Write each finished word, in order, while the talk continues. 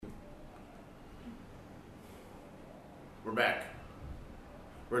We're back.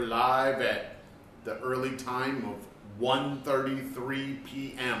 We're live at the early time of 1:33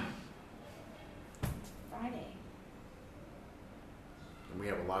 p.m. Friday. And we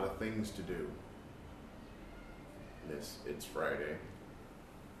have a lot of things to do. It's Friday.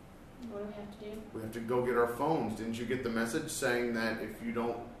 What do we have to do? We have to go get our phones. Didn't you get the message saying that if you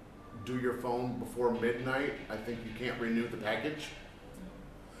don't do your phone before midnight, I think you can't renew the package?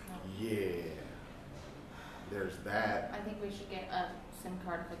 No. Yeah. There's that. I think we should get a SIM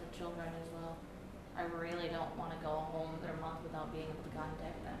card for the children as well. I really don't want to go a whole other month without being able to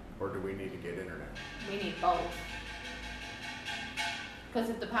contact them. Or do we need to get internet? We need both. Because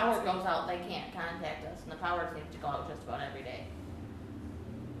if the power goes out, they can't contact us, and the power seems to go out just about every day.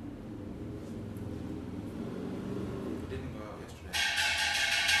 It didn't go out yesterday.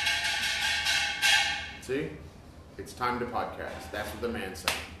 See? It's time to podcast. That's what the man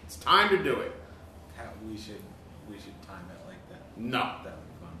said. It's time to do it. We should time it like that. No. That would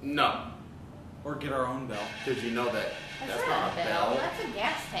be fun. No. Or get our own bell. Because you know that That's not a bell. That's a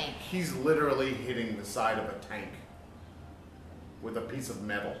gas tank. He's literally hitting the side of a tank with a piece of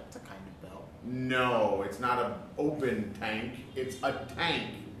metal. It's a kind of bell. No, it's not an open tank. It's a tank.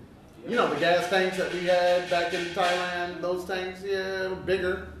 You know the gas tanks that we had back in Thailand? Those tanks? Yeah,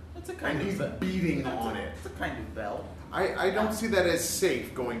 bigger. It's a And kind he's of beating on it. It's a kind of bell. I don't see that as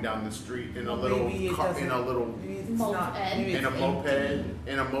safe going down the street in a little Maybe it car, doesn't- in a little Maybe it's Moped. not. Maybe in a it's moped empty.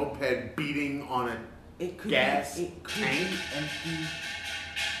 in a moped beating on a It could gas be, it could tank. be empty.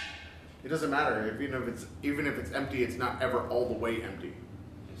 It doesn't matter. Even if it's empty, it's not ever all the way empty.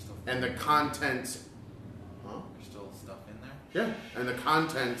 There's still, And the contents, huh? there's still stuff in there. Yeah, and the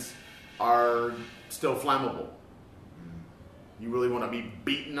contents are still flammable. You really want to be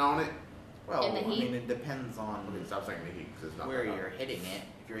beating on it? Well, In the I heat? mean, it depends I on mean, stop saying the heat because it's not where that hot. you're hitting it.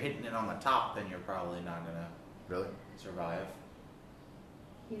 If you're hitting it on the top, then you're probably not gonna Really? survive.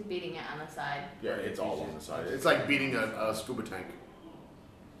 He's beating it on the side. Yeah, it's all on the side. It's like beating a scuba tank.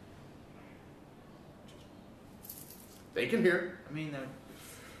 They can hear. I mean, they're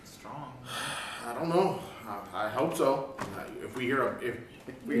strong. I don't know. I hope so. If we hear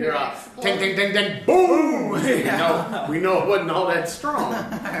Hear a explode. ting ting ting ting boom, we know it wasn't all that strong.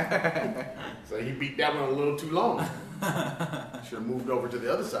 So he beat that one a little too long. Should have moved over to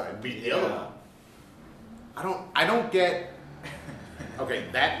the other side and beat the other one. I don't get. Okay,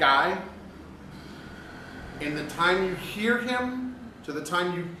 that guy. In the time you hear him to the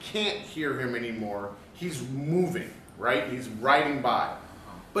time you can't hear him anymore, he's moving, right? He's riding by.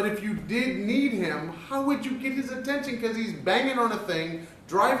 But if you did need him, how would you get his attention? Because he's banging on a thing,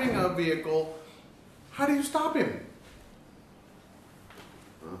 driving a vehicle. How do you stop him?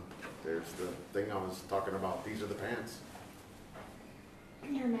 There's the thing I was talking about. These are the pants.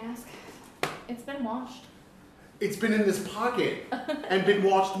 Your mask. It's been washed. It's been in this pocket and been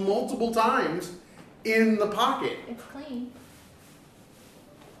washed multiple times in the pocket. It's clean.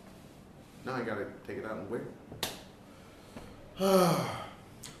 Now I gotta take it out and wear it.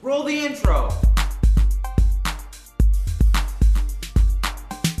 Roll the intro.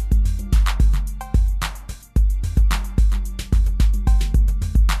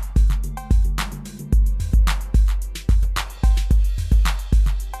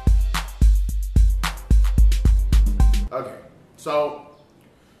 Okay, so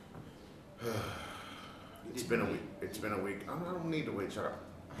it's been a week. It's been a week. I don't need to wait. Shut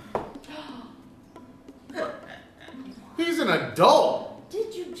up. He's an adult.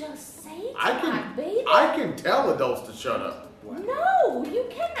 Did you just say I that, can. baby? I can tell adults to shut up. No, you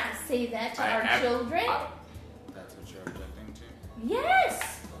cannot say that to our children. That's what you're objecting to? Yes.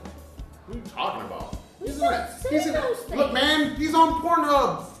 What are you talking about? We He's don't an- say he's an- those Look, things. man, he's on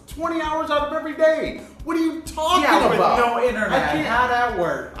Pornhub 20 hours out of every day. What are you talking Yeah, with about? no internet. I can't- How'd that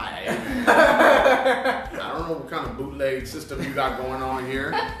work? I don't know what kind of bootleg system you got going on here.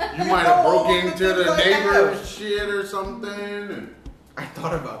 You might have broke into the neighbor's shit or something. And I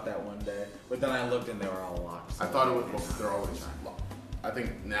thought about that one day, but then I looked and they were all locked. I thought it was, well, they're always locked. I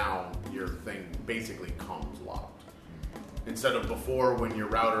think now your thing basically comes locked. Instead of before when your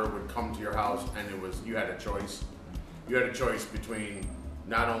router would come to your house and you had a choice. You had a choice between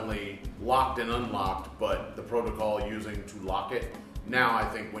not only locked and unlocked, but the protocol using to lock it. Now I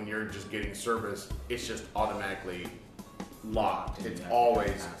think when you're just getting service, it's just automatically locked. It's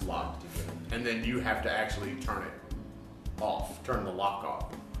always locked. And then you have to actually turn it off, turn the lock off.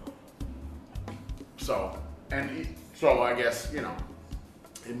 So I guess,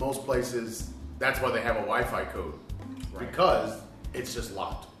 in most places, that's why they have a Wi-Fi code. Right. Because it's just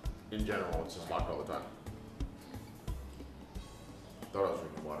locked. In general, it's just locked all the time. Thought I was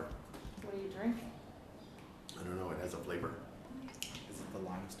drinking water. What are you drinking? I don't know. It has a flavor. Is it the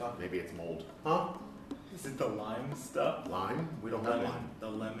lime stuff? Maybe it's mold. Huh? Is it the lime stuff? Lime? We don't have lime. The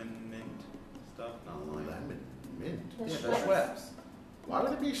lemon mint stuff? Not lime. Lemon mint. The Yeah, the Schweppes. Schweppes. Why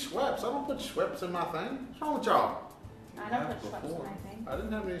would it be Schweppes? I don't put Schweppes in my thing. What's wrong with y'all? I Yeah, don't put Schweppes in before. my thing. I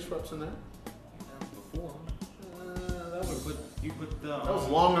didn't have any Schweppes in there. Before. That was You put the. that was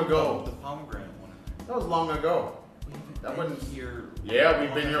long ago. The pomegranate one in That was long ago. there. That wasn't here. Yeah,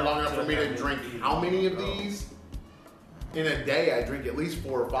 we've been here long enough for me to have drink it how many of ago. these? In a day, I drink at least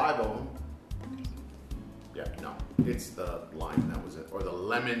 4 or 5 of them. Yeah, no. It's the lime that was it, or the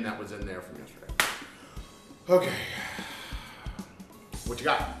lemon that was in there from yesterday. Okay. What you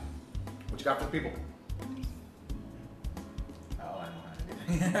got? What you got for the people? Oh, I don't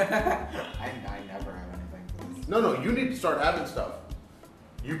have anything. I never have anything for this. No, you need to start having stuff.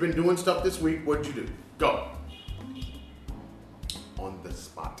 You've been doing stuff this week. What'd you do? Go. On the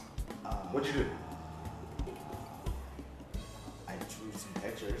spot. What'd you do? I drew some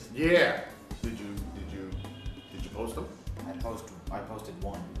pictures. Yeah. Did you post them? I posted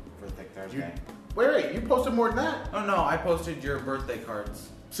one for Thick Thursday. Wait, you posted more than that. Oh no, I posted your birthday cards.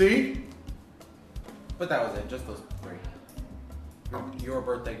 See? But that was it, just those 3. Your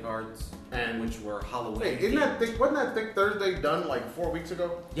birthday cards, And which were Halloween. wait, wasn't that Thick Thursday done like 4 weeks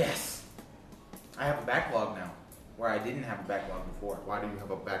ago? Yes. I have a backlog now, where I didn't have a backlog before. Why do you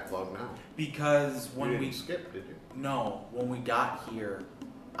have a backlog now? Because when you we didn't skip, did you? No, when we got here,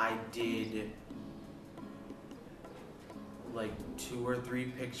 I did like 2 or 3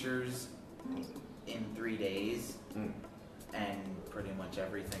 pictures in 3 days, and pretty much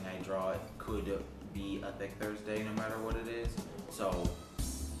everything I draw could be a Thick Thursday, no matter what it is. So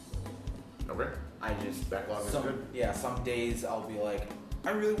Okay. I just Backlog is good. Yeah, some days I'll be like,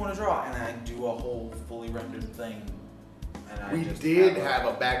 I really want to draw, and then I do a whole fully rendered thing. And We did have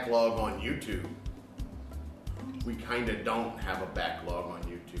a backlog on YouTube. We kind of don't have a backlog on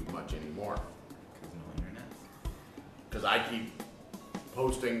YouTube much anymore. Because no internet. Because I keep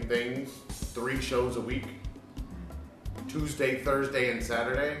posting things, 3 shows a week. Tuesday, Thursday, and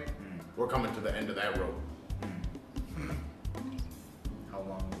Saturday. We're coming to the end of that road. How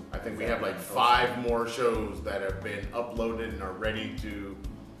long? I think we has have that like been 5 more shows that have been uploaded and are ready to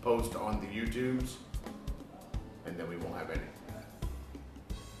post on the YouTubes. And then we won't have any.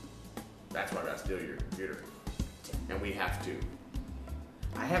 That's why I gotta steal your computer. And we have to.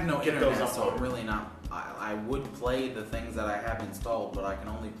 I have no Get those internet, so uploaded. I'm really not. I would play the things that I have installed, but I can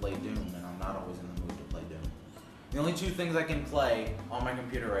only play Doom, and I'm not always in the mood to play Doom. The only 2 things I can play on my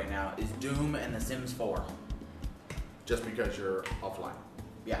computer right now is Doom and The Sims 4. Just because you're offline.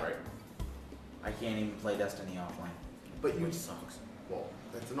 Yeah. Right? I can't even play Destiny offline. But you Which sucks. Well,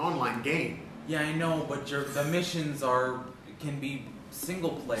 that's an online game. Yeah, I know, but the missions can be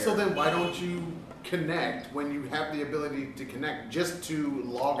single player. So then why don't you connect when you have the ability to connect just to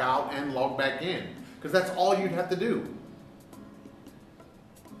log out and log back in? Because that's all you'd have to do.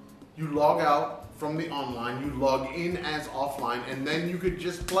 You log out from the online, you log in as offline, and then you could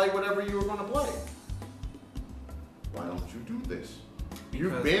just play whatever you were going to play. Why don't you do this?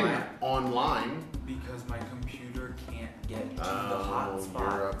 You've Because been online. Because my computer can't get to the Oh, hot you're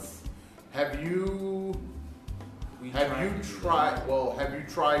spots. Have you Have you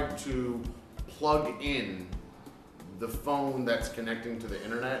tried to plug in the phone that's connecting to the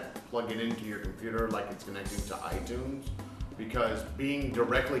internet, plug it into your computer like it's connecting to iTunes? Because being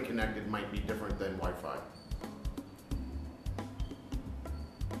directly connected might be different than Wi-Fi.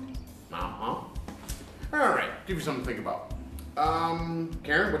 Uh-huh. All right, give you something to think about.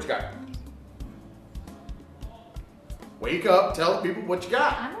 Karen, what you got? Wake up, tell people what you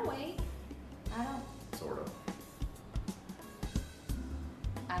got. I'm awake. I don't Sort of.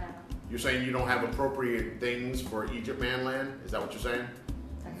 know. You're saying you don't have appropriate things for Egypt Man Land? Is that what you're saying?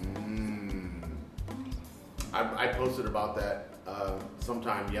 I posted about that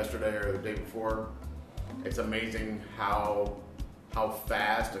sometime yesterday or the day before. It's amazing how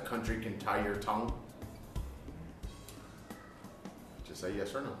fast a country can tie your tongue. Just say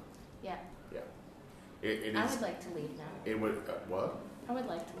yes or no. Yeah. Yeah. It I is. would like to leave now. It would. What? I would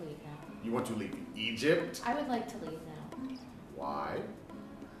like to leave now. You want to leave Egypt? I would like to leave now. Why?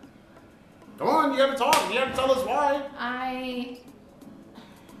 Come on, you gotta talk. You gotta tell us why.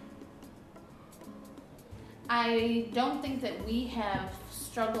 I don't think that we have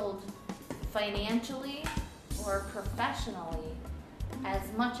struggled financially or professionally as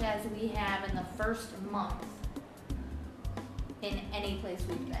much as we have in the first month in any place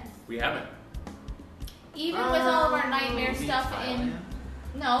we've been. We haven't. Even with all of our nightmare stuff in...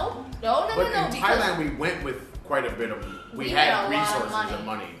 No. But in because Thailand, we went with quite a bit of. We We had had a lot of resources money. and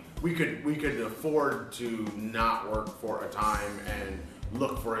money. we could afford to not work for a time and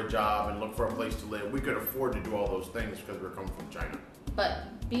look for a job and look for a place to live. We could afford to do all those things because we're coming from China.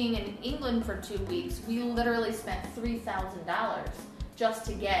 But being in England for 2 weeks, we literally spent $3,000 just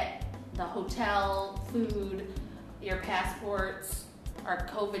to get the hotel, food, your passports, our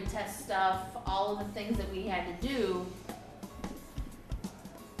COVID test stuff, all of the things that we had to do.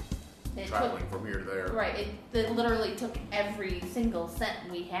 It Traveling from here to there. Right, it literally took every single cent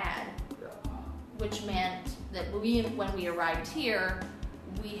we had, Yeah. which meant that when we arrived here,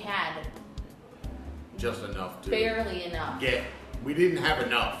 we had Just enough to barely enough. We didn't have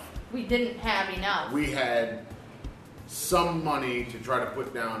enough. We didn't have enough. We had some money to try to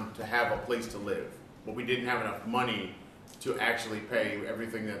put down to have a place to live, but we didn't have enough money to actually pay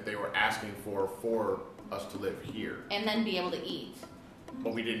everything that they were asking for us to live here. And then be able to eat.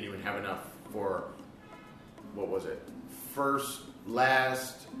 But we didn't even have enough for, what was it? First,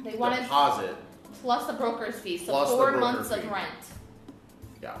 last, They wanted- deposit. Plus the broker's fee, so Plus the 4 broker months fee. of rent.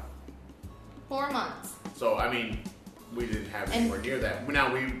 Yeah. 4 months. So, I mean, we didn't have And- anywhere near that.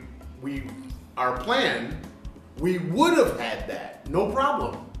 Now, our plan, we would have had that, no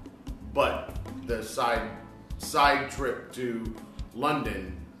problem. But the side trip to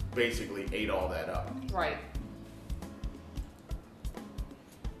London basically ate all that up. Right.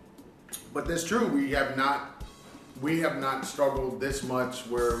 But that's true. We have not struggled this much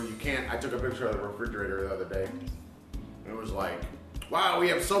where you can't. I took a picture of the refrigerator the other day. It was like, wow, we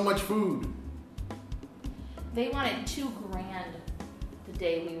have so much food. They wanted $2,000 the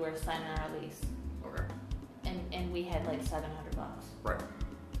day we were signing our lease, Okay. and we had like $700. Right.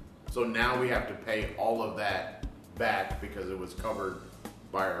 So now we have to pay all of that back because it was covered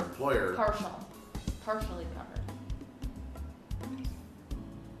by our employer. Partially covered.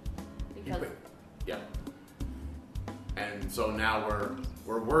 Because Yeah. And so now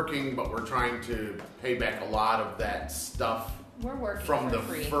we're working, but we're trying to pay back a lot of that stuff we're working from for the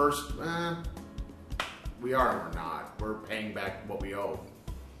free. first. We are and we're not. We're paying back what we owe,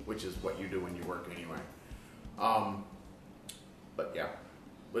 which is what you do when you work anyway. But yeah.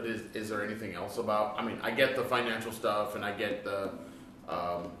 But is there anything else about? I mean, I get the financial stuff and I get the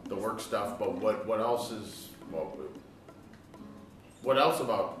work stuff, but what else is? Well, what else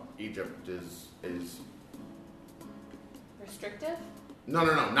about Egypt is Restrictive? no,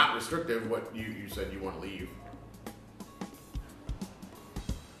 not restrictive. What you said you want to leave.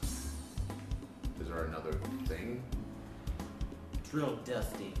 Is there another thing? It's real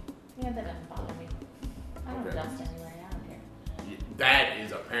dusty. Yeah, that doesn't bother me. I don't Okay. dust anyway. I don't care. That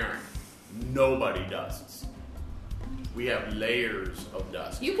is apparent. Nobody dusts. We have layers of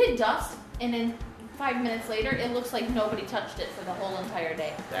dust. You could dust, and then 5 minutes later, it looks like nobody touched it for the whole entire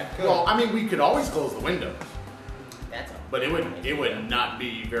day. Well, I mean, we could always close the windows, That's but it would not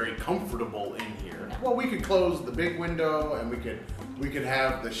be very comfortable in here. No. Well, we could close the big window, and we could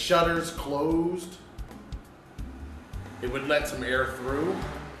have the shutters closed. It would let some air through.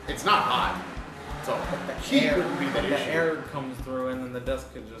 It's not hot, so heat wouldn't be the issue. The air comes through and then the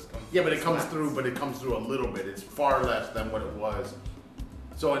dust could just come. Yeah, but it comes Slats. through, a little bit. It's far less than what it was.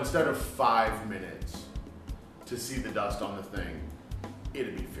 So instead of 5 minutes to see the dust on the thing,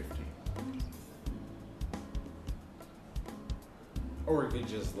 it'd be 15. Or we could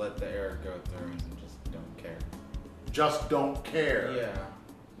just let the air go through and just don't care. Just don't care. Yeah,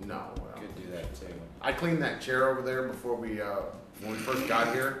 No. Well, could do that too. I cleaned that chair over there before when we first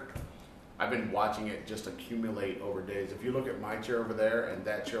got here. I've been watching it just accumulate over days. If you look at my chair over there and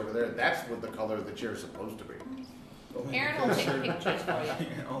that chair over there, that's what the color of the chair is supposed to be. Only Aaron will because take you're- pictures for you.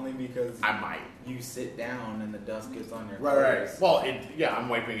 Only because I might. you sit down and the dust gets on your Right. clothes. Well, I'm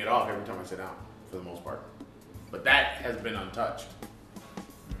wiping it off every time I sit down, for the most part. But that has been untouched.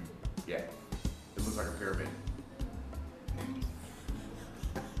 Yeah. It looks like a pyramid.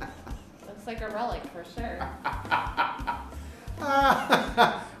 Looks like a relic for sure.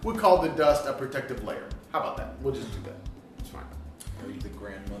 We'll call the dust a protective layer. How about that? We'll just do that. It's fine. Are you the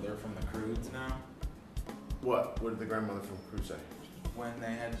grandmother from the Croods now? What? What did the grandmother from Crew say? When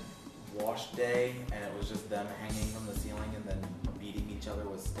they had wash day and it was just them hanging from the ceiling and then beating each other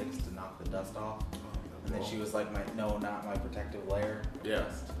with sticks to knock the dust off. And then she was like, no, not my protective layer. Yeah,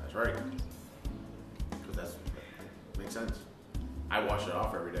 that's right. Because that makes sense. I wash it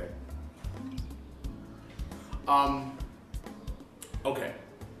off every day. Okay.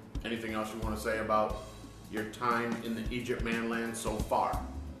 Anything else you want to say about your time in the Egypt manland so far?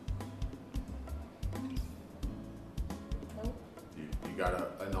 Nope. You got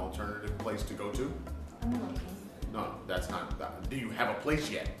an alternative place to go to? I'm looking. No, that's not that. Do you have a place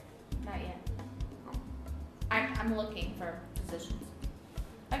yet? Not yet. I'm looking for positions.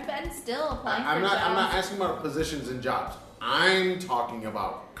 I've and still applying I'm for not. jobs. I'm not asking about positions and jobs. I'm talking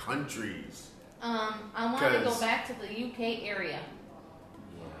about countries. I want to go 'Cause- back to the UK area.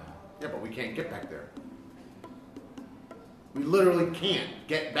 Yeah, but we can't get back there. We literally can't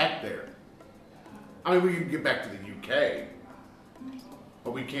get back there. I mean, we can get back to the UK,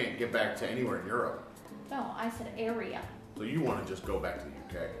 but we can't get back to anywhere in Europe. No, I said area. So you want to just go back to the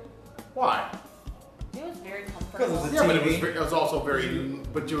UK? Why? It was very Because comfortable. it's a Yeah, but TV. it was also very.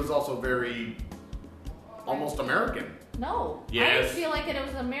 But it was also very almost American. No, I Yes. didn't feel like it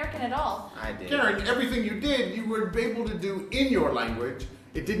was American at all. I did. Karen, everything you did, you were able to do in your language.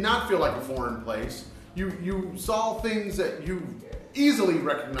 It did not feel like a foreign place. You saw things that you easily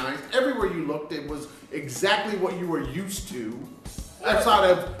recognized. Everywhere you looked, it was exactly what you were used to, outside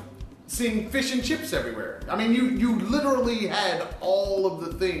of seeing fish and chips everywhere. I mean, you literally had all of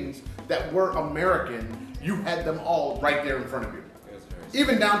the things that were American. You had them all right there in front of you, It was very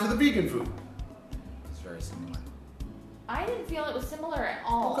even down to the vegan food. It's very similar. I didn't feel it was similar at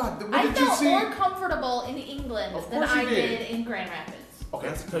all. Oh, God, what I did you felt see? more comfortable in England Of than course you I did. did in Grand Rapids. Okay,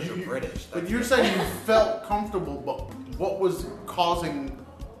 That's because you're British. But That's you're different. saying you felt comfortable, but what was causing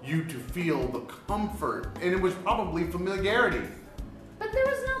you to feel the comfort? And it was probably familiarity. But there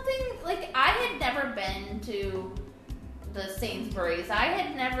was nothing, like, I had never been to the Sainsbury's. I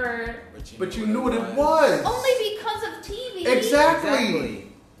had never, But you knew what it was. only because of TV. Exactly.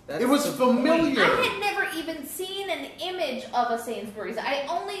 That's It was the point. familiar. I had never even seen an image of a Sainsbury's. I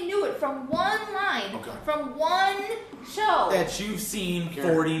only knew it from one line, Okay. from one show. That you've seen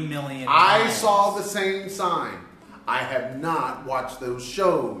Karen, 40 million I times. saw the same sign. I have not watched those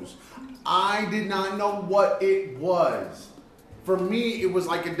shows. I did not know what it was. For me, it was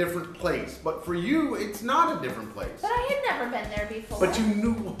like a different place. But for you, it's not a different place. But I had never been there before. But you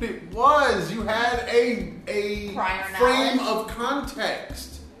knew what it was. You had a Prior frame knowledge. of context.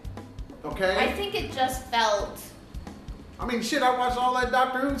 Okay? I think it just felt. I mean, shit, I watched all that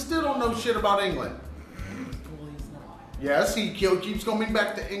Doctor Who and still don't know shit about England. Yes, he keeps coming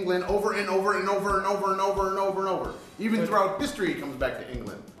back to England over and over and over and over and over and over and over. Even throughout history, he comes back to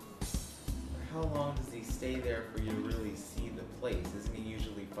England. How long does he stay there for you to really see the place? Isn't he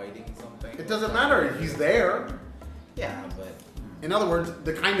usually fighting something? It doesn't matter. He's there. Yeah, but In other words,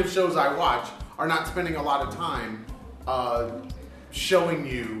 the kind of shows I watch are not spending a lot of time showing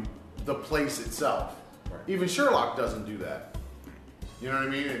you the place itself. Right. Even Sherlock doesn't do that. You know what I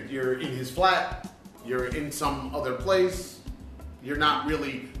mean? You're in his flat, you're in some other place, you're not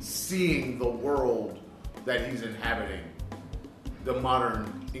really seeing the world that he's inhabiting, the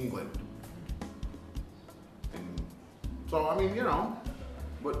modern England. And so, I mean, you know,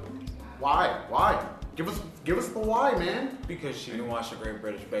 but why? Why? Give us the why, man. because she didn't watch the Great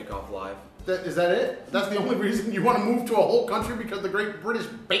British Bake Off live. Is that it? That's the only reason you want to move to a whole country because of the Great British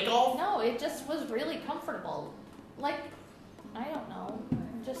Bake Off? No, it just was really comfortable. Like, I don't know.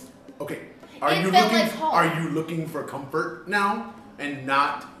 Just. Okay. Are It you felt looking? like home. Are you looking for comfort now and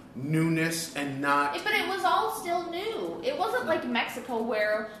not newness and not? But it was all still new. It wasn't like Mexico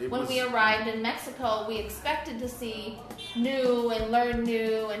where It when was- we arrived in Mexico, we expected to see new and learn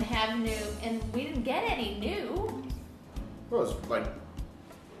new and have new, and we didn't get any new. Well, it's like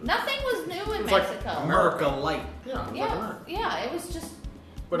Nothing was new in It's like Mexico. America Light. yeah, it's like Yeah, America. yeah, it was just.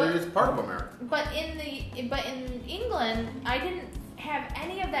 But it is part of America. But in England, I didn't have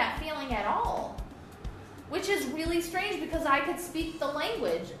any of that feeling at all, which is really strange because I could speak the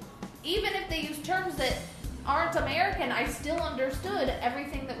language, even if they used terms that aren't American. I still understood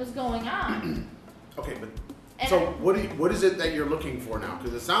everything that was going on. Okay, but And so what is it that you're looking for now?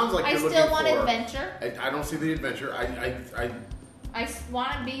 Because it sounds like I you're still looking want for. adventure. I don't see the adventure. I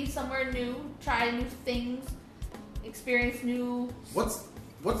want to be somewhere new, try new things, experience new what's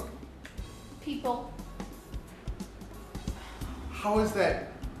people. how is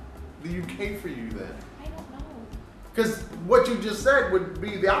that the UK for you then? I don't know. Because what you just said would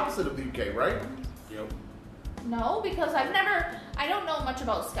be the opposite of the UK, right? Yep. No, because I don't know much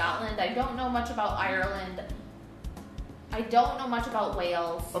about Scotland. I don't know much about Ireland. I don't know much about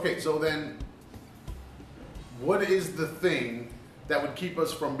Wales. Okay, so then what is the thing that would keep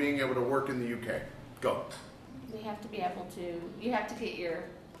us from being able to work in the UK? Go. We have to be able to, you have to get your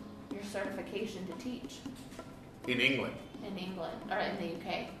certification to teach In England. in England, or in the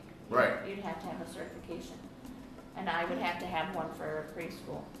UK. Right. You'd have to have a certification. And I would have to have one for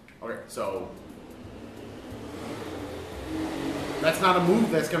preschool. Okay, so that's not a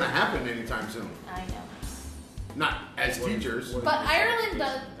move that's going to happen anytime soon. I know. Not as teachers. But Ireland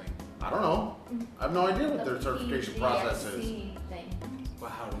does- I don't know. I have no idea what The their certification process is. PGCE thing. But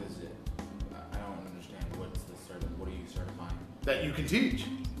how does it? I don't understand. What are you certifying? That you can teach.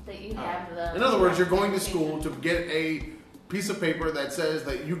 that you have the. In other words, you're going to school to get a piece of paper that says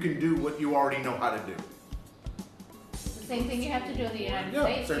that you can do what you already know how to do. The same thing you have to do in the United Yeah,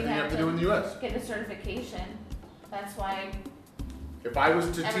 States. same thing you have to do in the U.S. Get a certification. That's why. If I was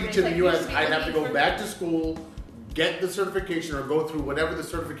to Everybody's teach in the like, you U.S., should be I'd have to looking go for- back to school, get the certification, or go through whatever the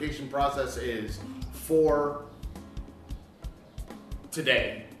certification process is for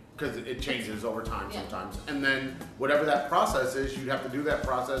today, because it changes over time Yeah. sometimes. And then whatever that process is, you'd have to do that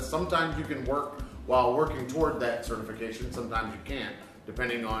process. Sometimes you can work while working toward that certification. Sometimes you can't,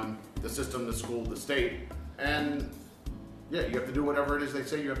 depending on the system, the school, the state. And yeah, you have to do whatever it is they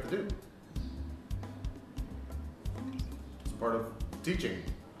say you have to do. It's part of teaching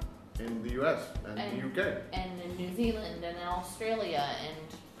in the U.S. and the U.K. And in New Zealand and in Australia, and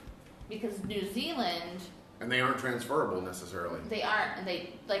because New Zealand, And they aren't transferable necessarily. they aren't. And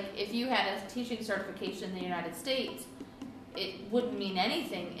they like if you had a teaching certification in the United States, it wouldn't mean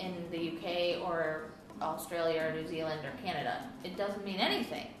anything in the UK or Australia or New Zealand or Canada. It doesn't mean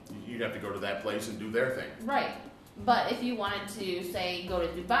anything. You'd have to go to that place and do their thing. Right. But if you wanted to, say, go to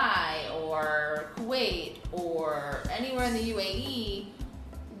Dubai or Kuwait or anywhere in the UAE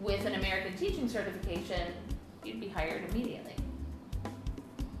with an American teaching certification, you'd be hired immediately.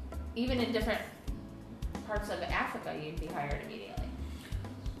 Even in different parts of Africa, you'd be hired immediately.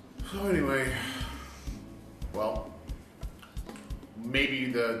 So anyway, well,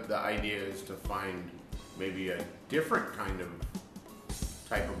 maybe the idea is to find maybe a different kind of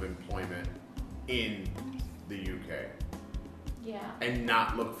type of employment in the UK Yeah. and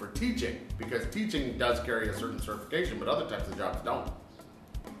not look for teaching, because teaching does carry a certain certification, but other types of jobs don't.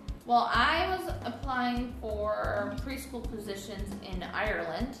 Well, I was applying for preschool positions in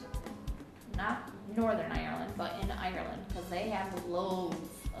Ireland, not Northern Ireland, but in Ireland, because they have loads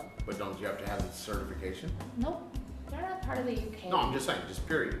of. But don't you have to have the certification? Nope, they're not part of the UK. No, I'm just saying, just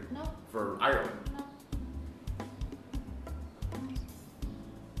period. No, For Ireland. no.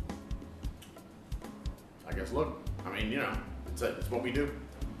 I guess look. I mean, you know, it's what we do.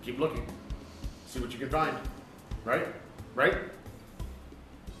 Keep looking. See what you can find. Right? Right?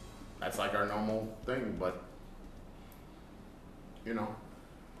 That's like our normal thing, but you know,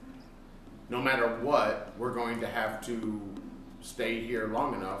 no matter what, we're going to have to stay here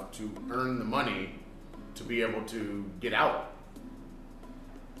long enough to earn the money to be able to get out.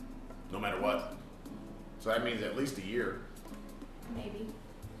 No matter what. So that means at least a year. Maybe.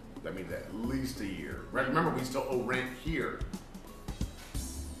 That means at least a year. Right? Remember, we still owe rent here.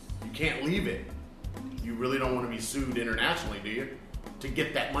 You can't leave it. You really don't want to be sued internationally, do you? To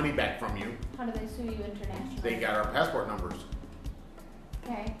get that money back from you. How do they sue you internationally? They got our passport numbers.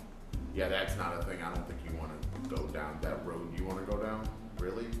 Okay. Yeah, that's not a thing. I don't think you want to go down that road you want to go down.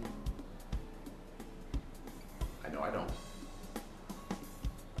 Really? I know I don't.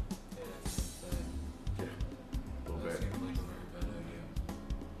 Yeah, that's Yeah, a little that bit. seems like a very bad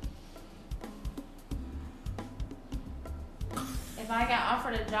idea. If I got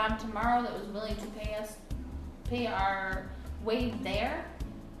offered a job tomorrow that was willing to pay our way there,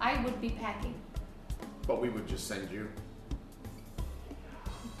 I would be packing. But we would just send you.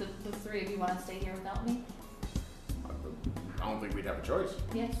 The three of you want to stay here without me? I don't think we'd have a choice.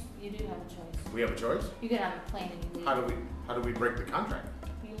 Yes, you do have a choice. We have a choice? You get on the plane and you leave. How do we break the contract?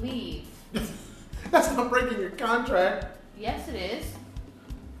 You leave. That's not breaking a contract. Yes, it is.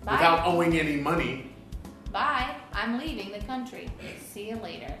 Bye. Without owing any money. Bye. I'm leaving the country. See you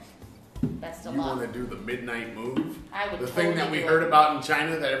later. Best of You luck. want to do the midnight move? I would The totally thing that we do heard it. about in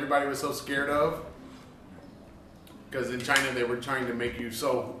China that everybody was so scared of? Because in China they were trying to make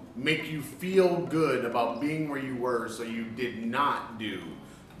you feel good about being where you were, so you did not do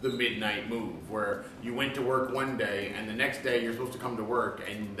the midnight move, where you went to work one day and the next day you're supposed to come to work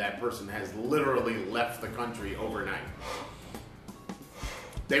and that person has literally left the country overnight.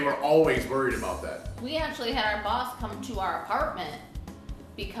 They were always worried about that. We actually had our boss come to our apartment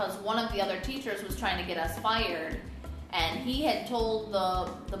because one of the other teachers was trying to get us fired, and he had told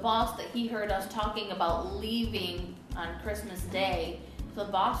the boss that he heard us talking about leaving on Christmas Day. The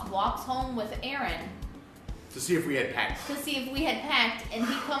boss walks home with Aaron To see if we had packed. to see if we had packed, and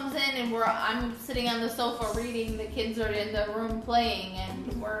he comes in and I'm sitting on the sofa reading, the kids are in the room playing,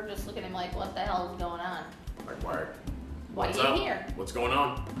 and we're just looking at him like, what the hell is going on? Like, why Why what's are you up? here? What's going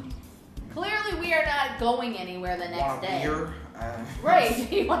on? Clearly we are not going anywhere the next Want a day. beer?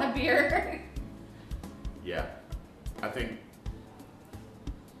 Right, you want a beer? Yeah. I think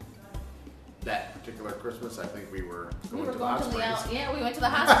that particular Christmas, I think we were going to the hot springs. Yeah, we went to the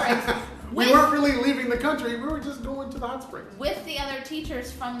hot springs. We with, weren't really leaving the country. We were just going to the hot springs. with the other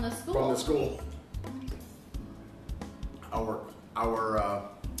teachers from the school. From the school. Our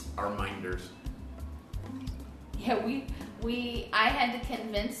our minders. Yeah, I had to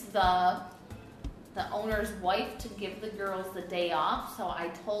convince the owner's wife to give the girls the day off, so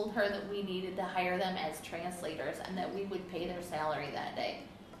I told her that we needed to hire them as translators and that we would pay their salary that day.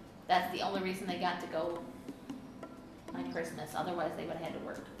 That's the only reason they got to go on Christmas. Otherwise, they would have had to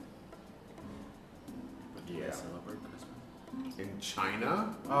work. But do you guys celebrate Christmas? In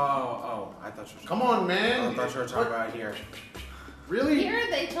China? Oh, I thought you were Come on, man. I thought you were talking about here. Really? Here,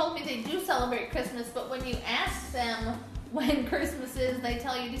 they told me they do celebrate Christmas, but when you ask them when Christmas is, they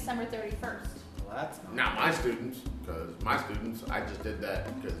tell you December 31st. Well, that's Not my students, because my students, I just did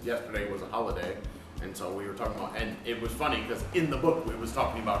that because yesterday was a holiday, and so we were talking about, and it was funny because in the book it was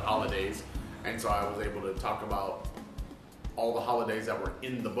talking about holidays, and so I was able to talk about all the holidays that were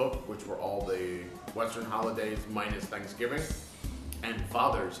in the book, which were all the Western holidays minus Thanksgiving, and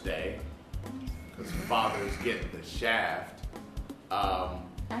Father's Day, because fathers get the shaft.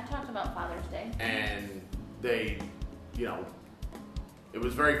 I talked about Father's Day. And they, it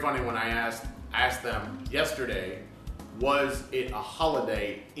was very funny when I asked them yesterday, was it a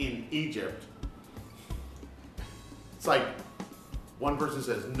holiday in Egypt? It's like one person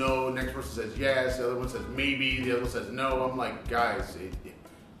says no, next person says yes, the other one says maybe, the other one says no. I'm like, guys,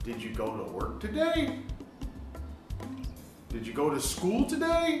 did you go to work today? Did you go to school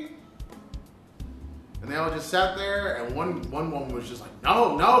today? And they all just sat there, and one woman was just like,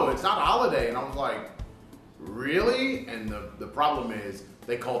 no, it's not a holiday. And I was like, really? And the problem is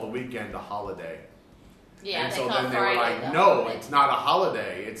they call the weekend a holiday. Yeah, and they so call then they were Friday like, the no, holiday. it's not a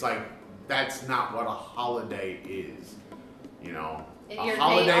holiday. It's like, that's not what a holiday is. Your A day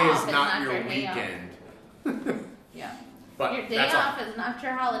holiday off is not your your day off. weekend. Yeah. But Your day that's off is not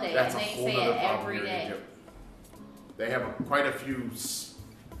your holiday, that's and a they whole say other it problem every here in day. Egypt. They have quite a few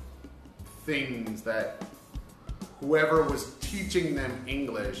things that whoever was teaching them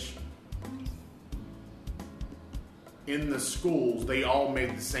English in the schools, they all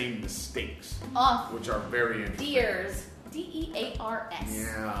made the same mistakes, Oh, which are very interesting. Dears. D-E-A-R-S.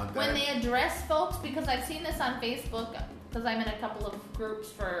 Yeah. When they address folks, because I've seen this on Facebook, because I'm in a couple of groups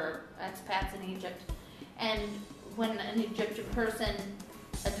for expats in Egypt, and when an Egyptian person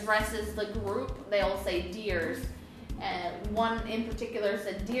addresses the group, they'll say dears. One in particular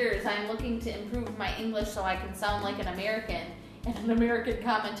said, dears, I'm looking to improve my English so I can sound like an American. And an American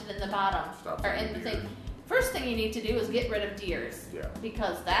commented in the bottom, Stop or saying in the dears. thing, first thing you need to do is get rid of dears. Yeah.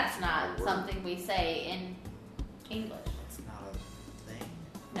 Because that's not Word. something we say in English. It's not a thing.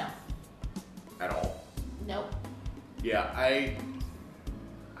 No. At all. Nope. Yeah, I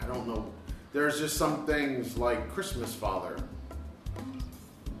don't know. There's just some things like Christmas Father.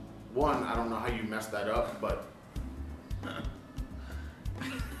 One, I don't know how you messed that up, but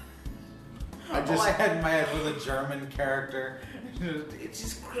All I had in my head was a German character. It's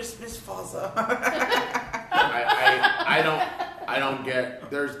just Christmas Faza. I don't get.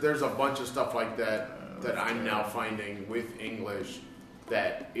 There's a bunch of stuff like that I'm now finding with English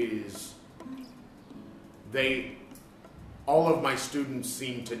that is all of my students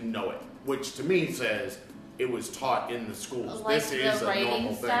seem to know it, which to me says it was taught in the schools. Like this the is a writing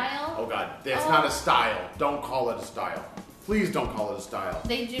normal thing. style? Oh God, that's not a style. Don't call it a style. Please don't call it a style.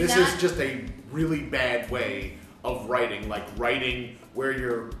 They do this not- is just a really bad way of writing, like writing where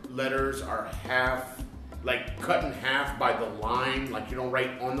your letters are cut in half by the line. Like you don't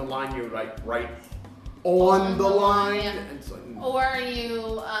write on the line, you write on the line. yeah. It's like, Or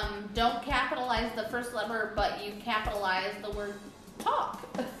you don't capitalize the first letter, but you capitalize the word talk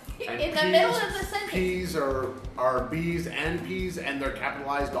and in the P's- middle of the sentence. P's are B's and P's, and they're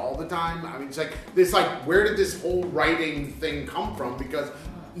capitalized all the time. I mean, it's like where did this whole writing thing come from? Because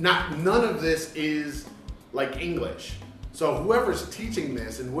none of this is like English. So whoever's teaching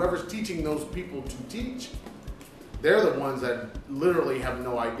this and whoever's teaching those people to teach, they're the ones that literally have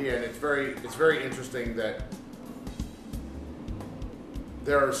no idea. And it's very interesting that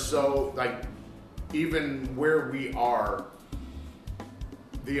there are even where we are,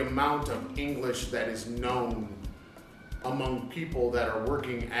 the amount of English that is known among people that are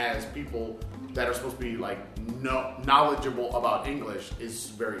working as people that are supposed to be knowledgeable about English is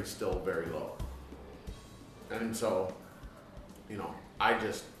still very low. And so, I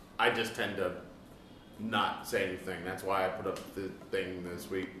just tend to not say anything. That's why I put up the thing this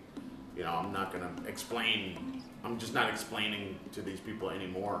week. I'm not gonna explain. I'm just not explaining to these people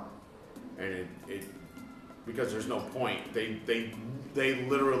anymore, and it because there's no point. They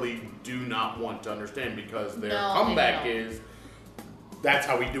literally do not want to understand because their No, comeback they don't. is that's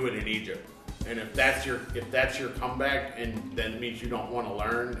how we do it in Egypt. And if that's your comeback, and then it means you don't want to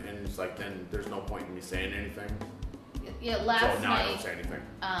learn, and it's like then there's no point in me saying anything. Yeah, So last now I don't night, say anything.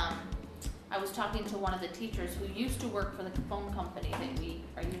 I was talking to one of the teachers who used to work for the phone company that we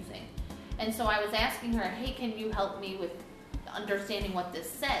are using. And so I was asking her, hey, can you help me with understanding what this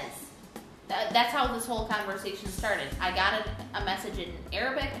says? That's how this whole conversation started. I got a message in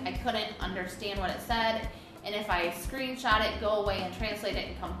Arabic. I couldn't understand what it said. And if I screenshot it, go away and translate it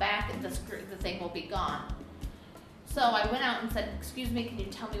and come back, the thing will be gone. So I went out and said, excuse me, can you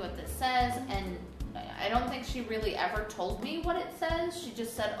tell me what this says? And I don't think she really ever told me what it says. She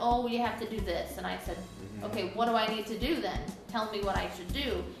just said, oh, you have to do this. And I said, okay, what do I need to do then? Tell me what I should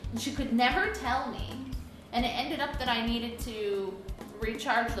do. And she could never tell me. And it ended up that I needed to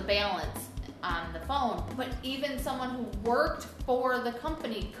recharge the balance on the phone. But even someone who worked for the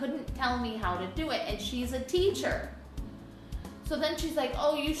company couldn't tell me how to do it. And she's a teacher. So then she's like,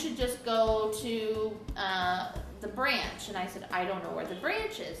 oh, you should just go to the branch. And I said, I don't know where the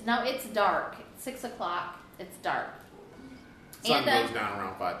branch is. Now it's dark. It's 6 o'clock. It's dark. Sun goes down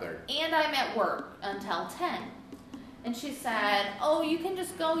around 5:30. And I'm at work until 10. And she said, oh, you can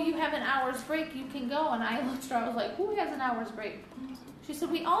just go. You have an hour's break. You can go. And I looked at her. I was like, who has an hour's break? She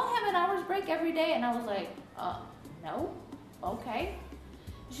said, we all have an hour's break every day. And I was like, no. Okay.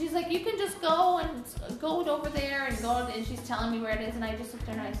 She's like, you can just go and go over there and go. And she's telling me where it is. And I just looked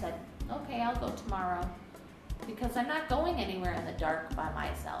at her and I said, okay, I'll go tomorrow. Because I'm not going anywhere in the dark by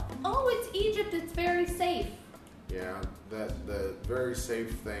myself. Oh, it's Egypt. It's very safe. Yeah, the very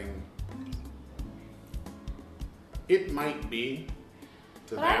safe thing. It might be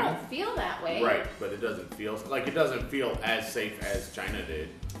to But them. I don't feel that way. Right, but it doesn't feel as safe as China did.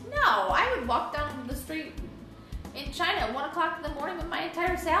 No, I would walk down the street in China at 1 o'clock in the morning with my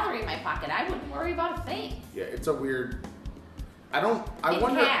entire salary in my pocket. I wouldn't worry about a thing. Yeah, it's a weird. I In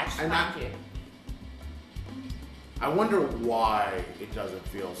wonder. cash, mind you. I wonder why it doesn't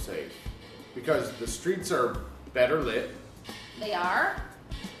feel safe. Because the streets are better lit. They are,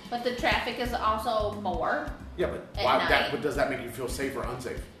 but the traffic is also more. Yeah, but At why? night. But does that make you feel safe or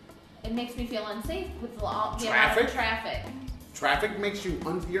unsafe? It makes me feel unsafe with the amount Traffic? of traffic. Traffic makes you.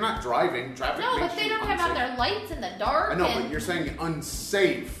 You're not driving. Traffic No, makes but they you don't unsafe. have on their lights in the dark. I know, and, but you're saying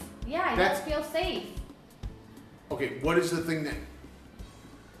unsafe. yeah, I That's- don't feel safe. Okay, what is the thing that?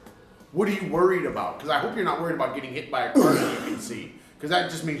 What are you worried about? Because I hope you're not worried about getting hit by a car that you can see. Because that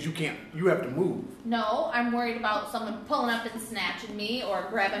just means you can't. You have to move. No, I'm worried about someone pulling up and snatching me or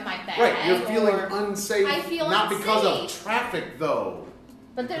grabbing my bag. Right, you're feeling or, unsafe. I feel not because of unsafe. traffic, though.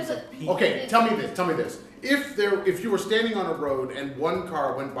 But there's a Okay, tell me this. If you were standing on a road and one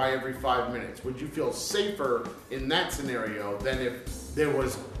car went by every 5 minutes, would you feel safer in that scenario than if there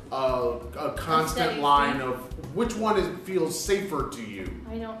was a constant steady line stream? of which one feels safer to you?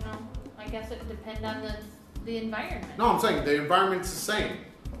 I don't know. I guess it would depend on the environment. No, I'm saying the environment's the same.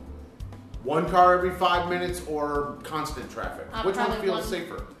 One car every 5 minutes or constant traffic. Which one Probably feels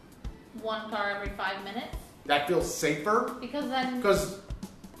safer? One car every 5 minutes, That feels safer because then because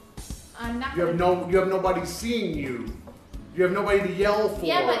I'm not. you have nobody seeing you. You have nobody to yell for.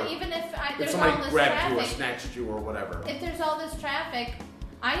 Yeah, but even if if there's all somebody this grabbed you or traffic, snatched you or whatever. if there's all this traffic,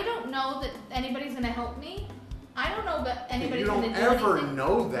 I don't know that anybody's going to help me. I don't know that anybody's You going don't to do ever anything.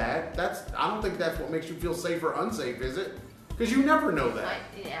 know that. I don't think that's what makes you feel safe or unsafe, is it? Because you never know that.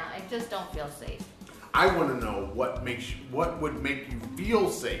 I just don't feel safe. I want to know what would make you feel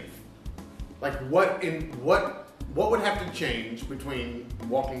safe. Like what would have to change between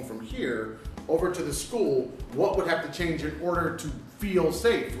walking from here over to the school? What would have to change in order to feel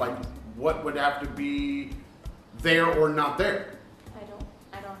safe? Like what would have to be there or not there?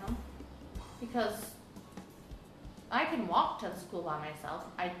 I don't know. Because I can walk to the school by myself.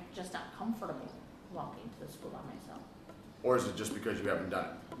 I'm just not comfortable walking to the school by myself. Or is it just because you haven't done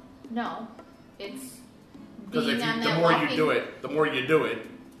it? No, it's Because being on the that more walking. you do it, the more you do it.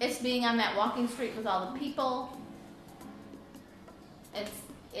 It's being on that walking street with all the people. It's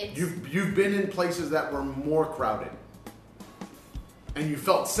You've been in places that were more crowded, and you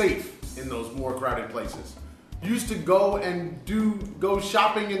felt safe in those more crowded places. You used to go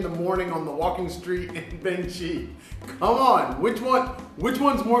shopping in the morning on the walking street in Benchi. Come on, which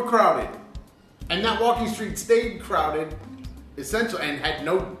one's more crowded? And that walking street stayed crowded, essentially, and had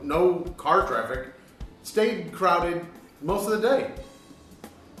no car traffic. Stayed crowded most of the day,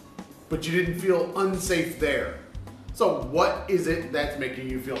 but you didn't feel unsafe there. So what is it that's making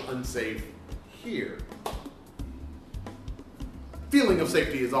you feel unsafe here? Feeling of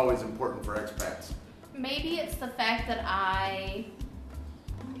safety is always important for expats. maybe it's the fact that I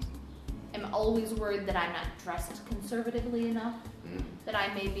am always worried that I'm not dressed conservatively enough, that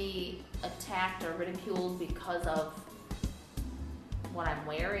I may be attacked or ridiculed because of what I'm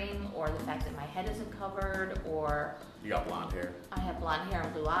wearing, or the fact that my head isn't covered, or You got blonde hair. I have blonde hair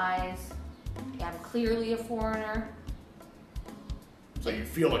and blue eyes. I'm clearly a foreigner. So you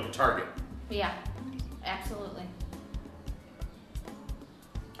feel like a target. Yeah, absolutely.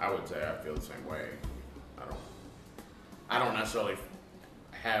 I would say I feel the same way. I don't necessarily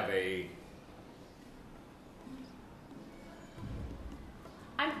have a.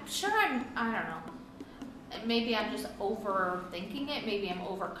 I'm sure I don't know. Maybe I'm just overthinking it. Maybe I'm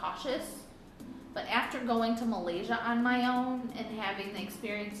overcautious. But after going to Malaysia on my own and having the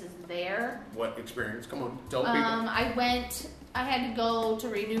experiences there. What experience? Come on, tell people. I had to go to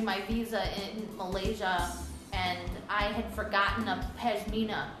renew my visa in Malaysia, and I had forgotten a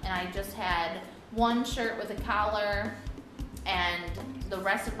pashmina, and I just had one shirt with a collar, and the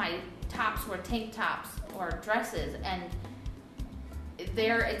rest of my tops were tank tops or dresses, and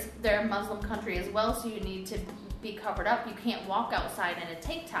they're a Muslim country as well, so you need to be covered up. You can't walk outside in a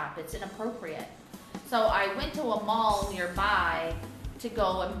tank top. It's inappropriate. So I went to a mall nearby to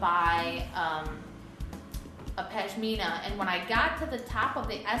go and buy a pashmina, and when I got to the top of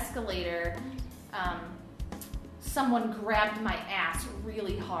the escalator, someone grabbed my ass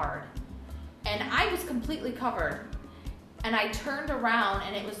really hard, and I was completely covered. And I turned around,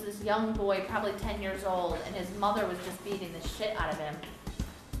 and it was this young boy, probably 10 years old, and his mother was just beating the shit out of him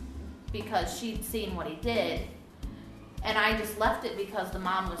because she'd seen what he did. And I just left it because the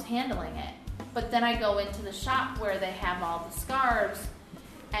mom was handling it. But then I go into the shop where they have all the scarves,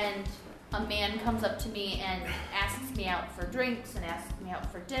 and a man comes up to me and asks me out for drinks and asks me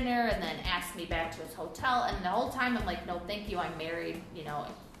out for dinner and then asks me back to his hotel. And the whole time I'm like, no, thank you, I'm married,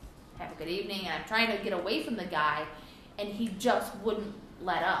 have a good evening. And I'm trying to get away from the guy, and he just wouldn't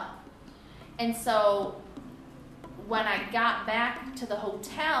let up. And so when I got back to the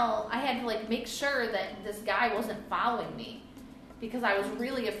hotel, I had to make sure that this guy wasn't following me, because I was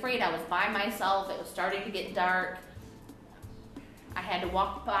really afraid. I was by myself. It was starting to get dark. I had to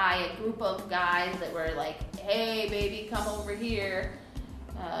walk by a group of guys that were like, hey, baby, come over here.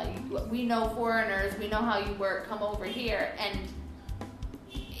 We know foreigners. We know how you work. Come over here. And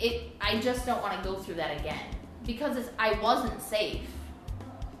I just don't want to go through that again, because I wasn't safe.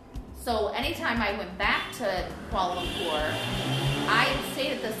 So anytime I went back to Kuala Lumpur, I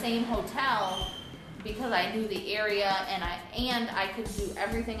stayed at the same hotel because I knew the area, and I could do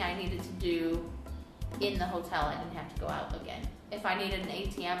everything I needed to do in the hotel. I didn't have to go out again. If I needed an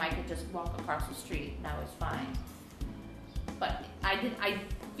ATM, I could just walk across the street, and I was fine. But I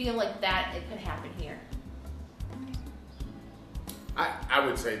feel like that it could happen here. I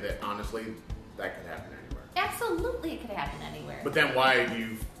would say that honestly, that could happen anywhere. Absolutely, it could happen anywhere. But then why do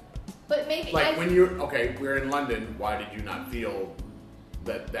you? But maybe we're in London. Why did you not feel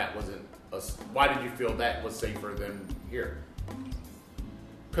that wasn't? Why did you feel that was safer than here?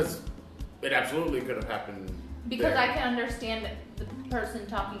 Because it absolutely could have happened. Because there. I can understand the person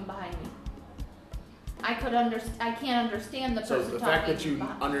talking behind me. I can't understand the person talking. So the fact that you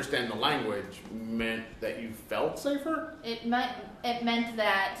behind. understand the language meant that you felt safer? It meant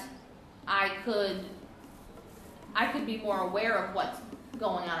that I could be more aware of what's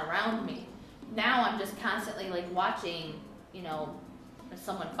going on around me. Now I'm just constantly watching, is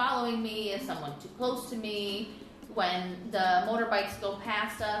someone following me? Is someone too close to me? When the motorbikes go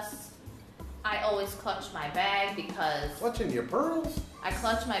past us, I always clutch my bag because... Clutching your pearls? I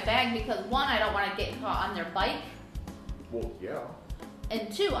clutch my bag because, one, I don't want to get caught on their bike. Well, yeah.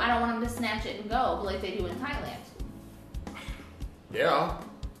 And two, I don't want them to snatch it and go like they do in Thailand. Yeah,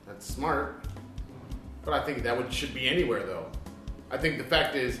 that's smart. But I think that should be anywhere, though. I think the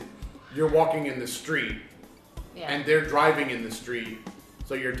fact is, you're walking in the street, and they're driving in the street,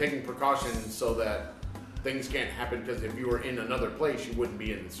 so you're taking precautions so that things can't happen, because if you were in another place, you wouldn't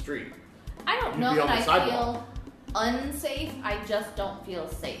be in the street. I don't know that I feel unsafe. I just don't feel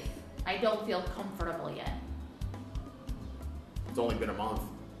safe. I don't feel comfortable yet. It's only been a month.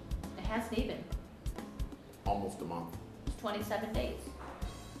 It hasn't even. Almost a month. It's 27 days.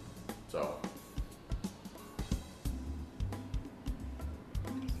 So,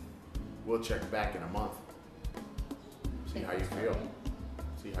 we'll check back in a month. See how you feel.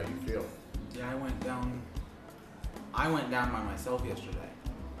 See how you feel. Yeah, I went down by myself yesterday.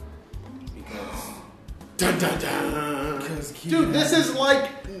 Because... Dun, dun, dun. Dude, this is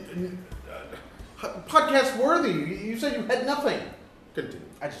podcast worthy. You said you had nothing. Continue.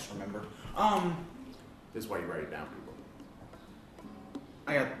 I just remembered. This is why you write it down, people.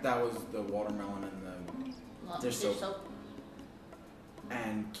 That was the watermelon and the dish soap.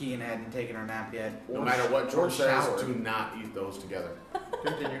 And Kean hadn't taken her nap yet. No matter what George says, showered. do not eat those together.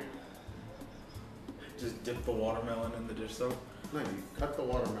 Continue. Just dip the watermelon in the dish soap. No, you cut the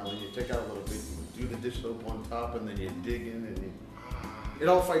watermelon, you take out a little bit, you do the dish soap on top, and then you dig in, and it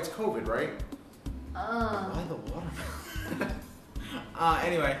all fights COVID, right? Why the watermelon?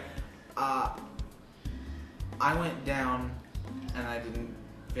 Anyway, I went down and I didn't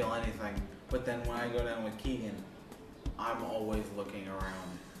feel anything. But then when I go down with Keegan, I'm always looking around.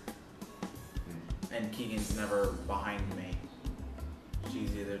 And Keegan's never behind me.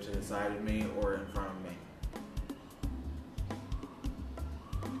 She's either to the side of me or in front of me.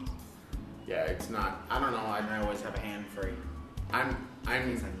 Yeah, it's not. I don't know. And I always have a hand free. I'm. I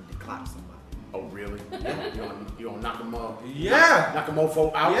need to clap somebody. Oh really? Yeah. You gonna knock them off? Yeah. Knock a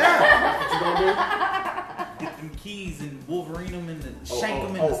mofo out. Yeah. That's what you gonna Get them keys and Wolverine them and Oh, shank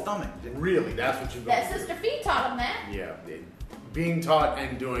them in the stomach. do? Really? That's what you gonna That do? Sister Fee taught him that. Yeah. Being taught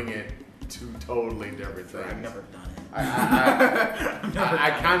and doing it, two totally different things. I've never done it.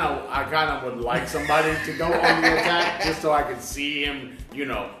 I kind of would like somebody to go on the attack just so I could see him,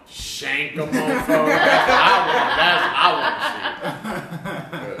 shank a mofo. That's I want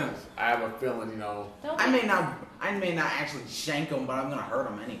to see. 'Cause I have a feeling, Don't I may not actually shank them, but I'm gonna hurt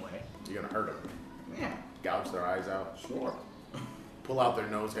them anyway. you're gonna hurt them. Yeah. Gouge their eyes out. Sure. Pull out their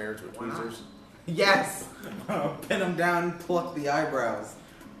nose hairs with Why not? tweezers. Yes. Pin them down, pluck the eyebrows.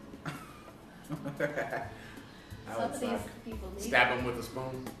 That Some would of these suck. people need. Stab them with a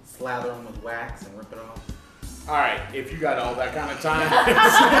spoon. Slather them with wax and rip it off. All right, if you got all that kind of time, I'd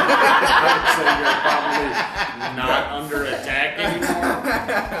say you're probably not under attack anymore.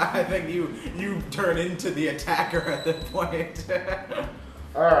 I think you turn into the attacker at that point.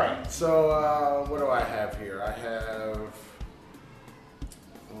 All right, so what do I have here? I have.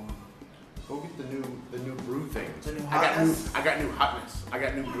 Go get the new brew things. The new I hotness? got new hotness. I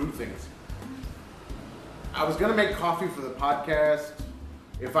got new brew things. I was gonna make coffee for the podcast.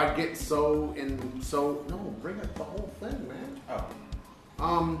 If I get no, bring up the whole thing, man.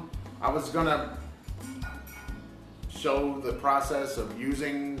 Oh. I was gonna show the process of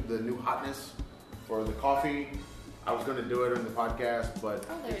using the new hotness for the coffee. I was gonna do it in the podcast, but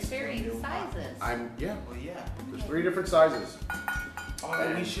Oh, there's varying sizes. Well, yeah. There's 3 different sizes,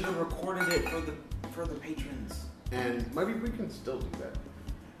 Oh, we should have recorded it for the patrons. and maybe we can still do that.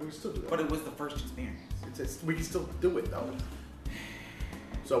 We can still do that. But it was the first experience. We can still do it though.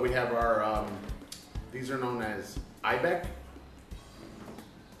 So we have our, these are known as Ibeck,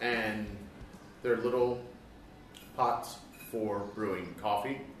 and they're little pots for brewing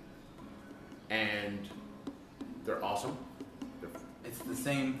coffee, and they're awesome. They're It's the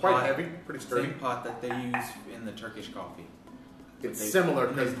same quite pot, heavy, pretty sturdy. same pot that they use in the Turkish coffee. It's They- similar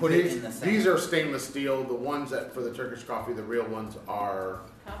they because put it in the same. these are stainless steel. The ones that for the Turkish coffee, the real ones are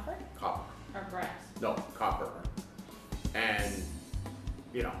Copper copper. or brass? No, copper. And,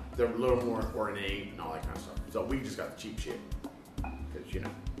 they're a little more ornate and all that kind of stuff. So we just got the cheap shit. Because,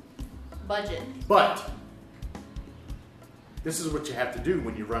 Budget. But, this is what you have to do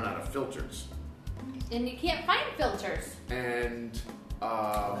when you run out of filters. And you can't find filters. And,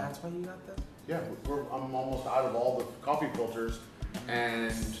 That's why you got that? yeah, I'm almost out of all the coffee filters.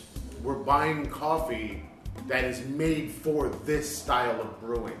 And we're buying coffee that is made for this style of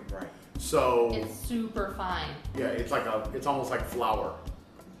brewing. Right. So... It's super fine. Yeah, it's almost like flour.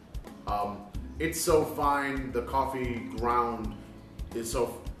 It's so fine. The coffee grind is so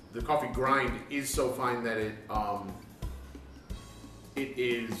fine that it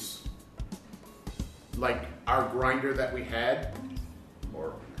is like our grinder that we had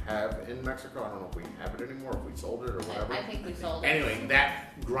or have in Mexico. I don't know if we have it anymore, if we sold it or whatever. I think we sold it. Anyway,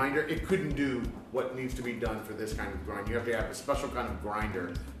 that grinder, it couldn't do what needs to be done for this kind of grind. You have to have a special kind of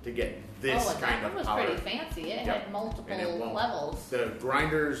grinder to get this and kind that of one was powder. pretty fancy. It Yep. had multiple And it won't. levels. The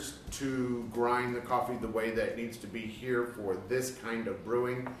grinders to grind the coffee the way that it needs to be here for this kind of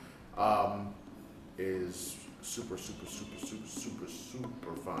brewing is super, super, super, super, super,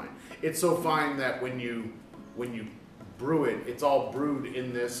 super fine. It's so fine that when you brew it, it's all brewed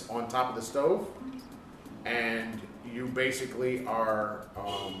in this on top of the stove, and you basically are.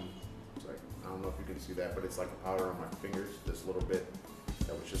 It's like, I don't know if you can see that, but it's like a powder on my fingers. This little bit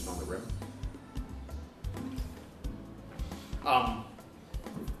that was just on the rim.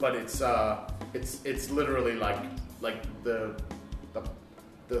 But it's literally like the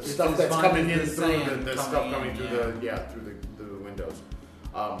It's stuff as that's fine coming as in the through sand the stuff coming coming in, through through the windows.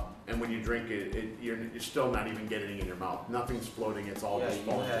 And when you drink it, you're still not even getting it in your mouth. Nothing's floating. It's all just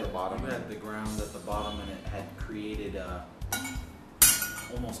falling to the bottom. You had the ground at the bottom, and it had created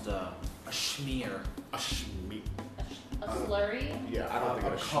almost a schmear. A schmear. A slurry? Yeah, I don't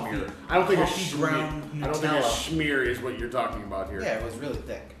think A a coffee- schmear. I don't think a coffee schmear. ground I don't think a Nutella. schmear is what you're talking about here. Yeah, it was really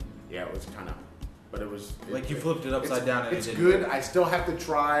thick. Yeah, it was kind of. but it was you flipped it upside down and it's it good. didn't. I still have to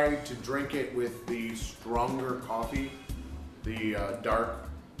try to drink it with the stronger coffee, the dark,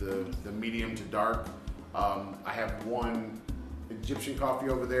 the medium to dark. I have one Egyptian coffee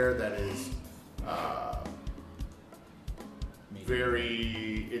over there that is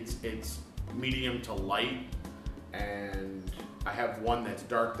it's medium to light, and I have one that's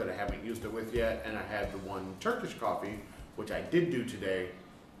dark that I haven't used it with yet, and I have the one Turkish coffee, which I did do today,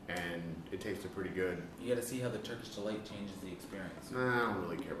 and it tasted pretty good. You gotta see how the Turkish Delight changes the experience. Nah, I don't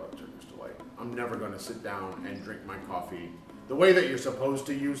really care about Turkish Delight. I'm never going to sit down and drink my coffee. The way that you're supposed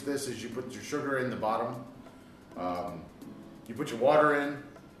to use this is you put your sugar in the bottom. You put your water in.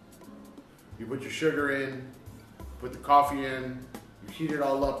 You put your sugar in. Put the coffee in. You heat it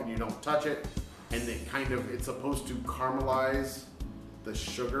all up and you don't touch it. And it's supposed to caramelize the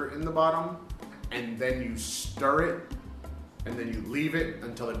sugar in the bottom. And then you stir it. And then you leave it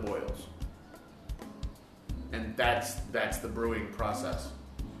until it boils. And that's the brewing process.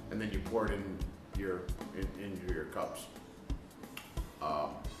 And then you pour it into your cups.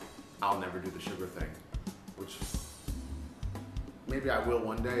 I'll never do the sugar thing, which maybe I will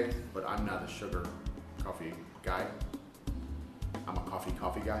one day, but I'm not a sugar coffee guy. I'm a coffee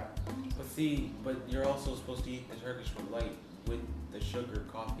guy. But you're also supposed to eat the Turkish Delight with the sugar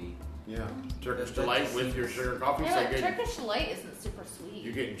coffee. Yeah, Turkish Delight with your sugar coffee. Yeah, but Turkish Delight isn't super sweet.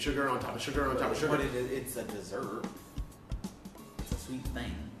 You're getting sugar on top of sugar on top of sugar. But it's a dessert. It's a sweet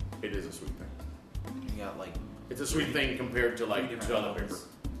thing. It is a sweet thing. You got it's a sweet thing compared to toilet paper.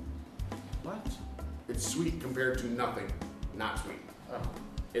 What? It's sweet compared to nothing. Not sweet. Oh.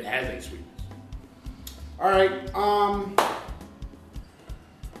 It has a sweetness. All right.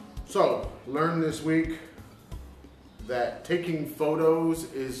 So learned this week that taking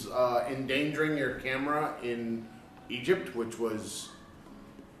photos is endangering your camera in Egypt, which was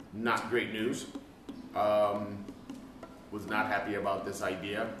not great news. Was not happy about this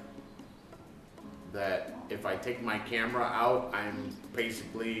idea that if I take my camera out, I'm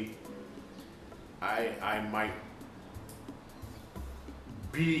basically, I might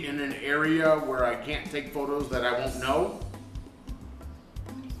be in an area where I can't take photos that I won't know.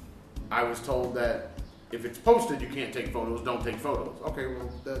 I was told that if it's posted, you can't take photos, don't take photos. Okay, well,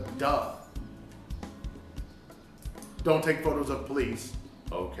 duh. Don't take photos of police.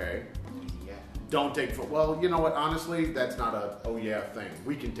 Okay. Yeah. Don't take well, you know what? Honestly, that's not a oh yeah thing.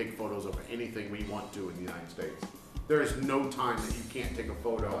 We can take photos of anything we want to in the United States. There is no time that you can't take a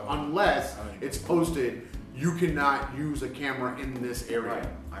photo unless it's posted. You cannot use a camera in this area. Right.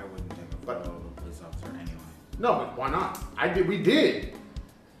 I wouldn't take a photo of a police officer anyway. No, but why not? We did.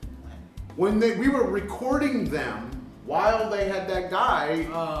 When we were recording them while they had that guy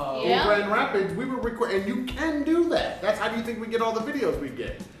in Grand Rapids, we were recording, and you can do that. That's how do you think we get all the videos we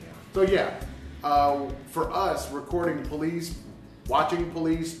get? Yeah. So yeah, for us, recording police, watching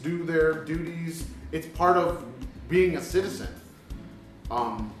police do their duties, it's part of being a citizen.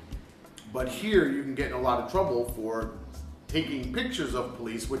 But here you can get in a lot of trouble for taking pictures of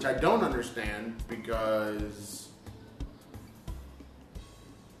police, which I don't understand because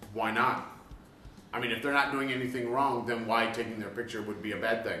why not? I mean, if they're not doing anything wrong, then why taking their picture would be a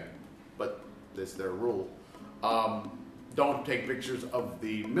bad thing? But that's their rule. Don't take pictures of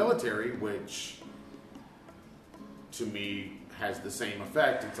the military, which to me has the same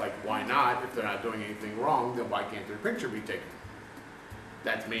effect. It's like, why not? If they're not doing anything wrong, then why can't their picture be taken?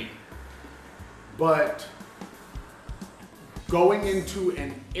 That's me. But going into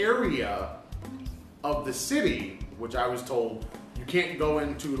an area of the city, which I was told you can't go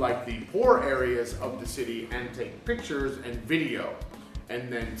into like the poor areas of the city and take pictures and video.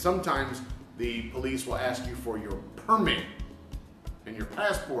 And then sometimes the police will ask you for your permit and your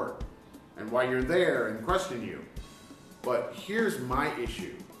passport and why you're there and question you. But here's my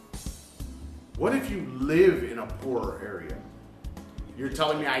issue. What if you live in a poor area? You're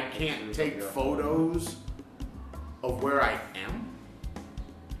telling me I can't take photos of where I am?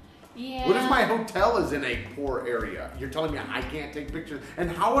 Yeah. What if my hotel is in a poor area? You're telling me I can't take pictures?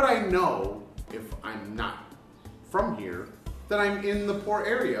 And how would I know if I'm not from here that I'm in the poor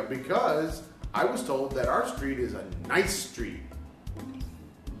area? Because I was told that our street is a nice street.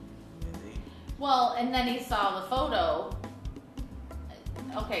 Well, and then he saw the photo.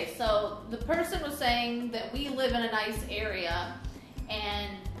 Okay, so the person was saying that we live in a nice area,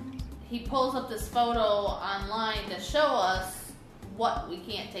 and he pulls up this photo online to show us what we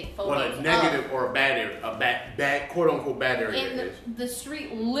can't take photos of. What a negative or a bad area, a bad quote unquote bad area and is. the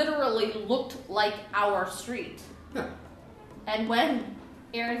street literally looked like our street. Yeah. And when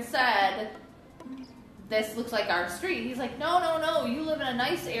Aaron said, "This looks like our street," he's like, "No, you live in a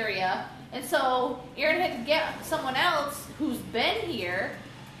nice area." And so Aaron had to get someone else who's been here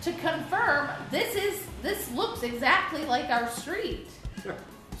to confirm this looks exactly like our street.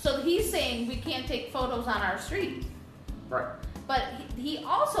 So he's saying we can't take photos on our street. Right. But he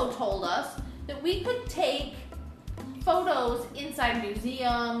also told us that we could take photos inside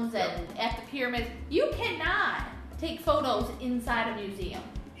museums and at the pyramids. You cannot take photos inside a museum.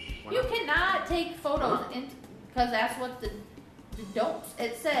 Why You not? cannot take photos in, because that's what the don't.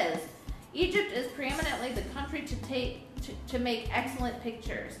 It says Egypt is preeminently the country to make excellent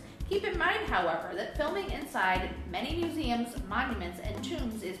pictures. Keep in mind, however, that filming inside many museums, monuments, and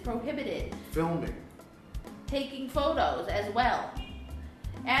tombs is prohibited. Filming. Taking photos as well,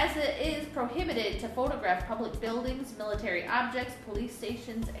 as it is prohibited to photograph public buildings, military objects, police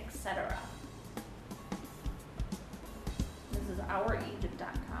stations, etc. This is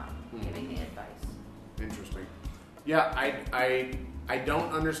ouregypt.com giving the advice. Interesting. Yeah, I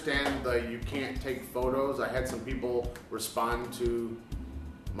don't understand the you can't take photos. I had some people respond to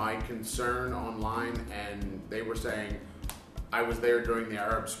my concern online, and they were saying, I was there during the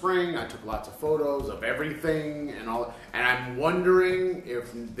Arab Spring. I took lots of photos of everything and all. And I'm wondering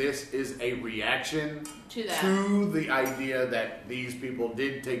if this is a reaction To that. to the idea that these people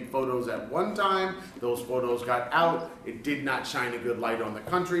did take photos at one time. Those photos got out. It did not shine a good light on the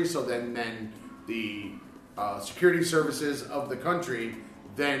country. So then the security services of the country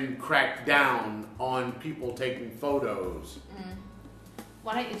then cracked down on people taking photos.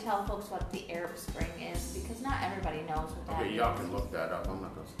 Why don't you tell folks what the Arab Spring is? Because not everybody knows what that Okay, is. y'all can look that up. I'm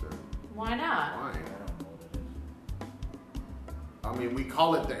not going to stir. Why not? Why? I don't know what it is. I mean, we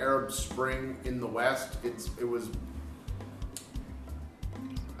call it the Arab Spring in the West. It was,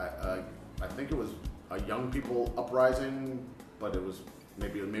 I think it was a young people uprising, but it was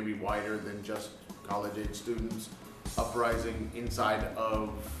maybe wider than just college age students uprising inside of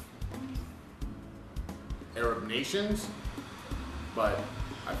Arab nations, but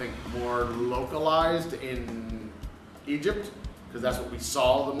I think more localized in Egypt, because that's what we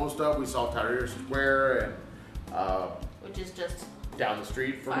saw the most of. We saw Tahrir Square and Which is just down the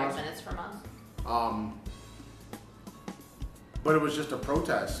street from 5 us. minutes from us. But it was just a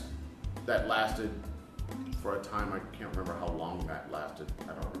protest that lasted for a time. I can't remember how long that lasted.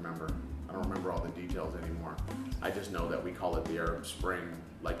 I don't remember all the details anymore. I just know that we call it the Arab Spring,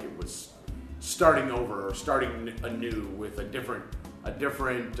 like it was starting over or starting anew with a different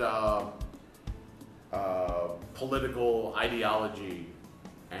political ideology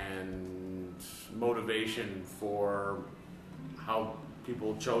and motivation for how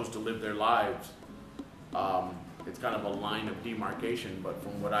people chose to live their lives. It's kind of a line of demarcation, but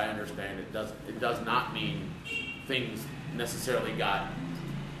from what I understand, it does not mean things necessarily got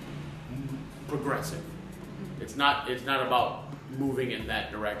progressive. It's not about moving in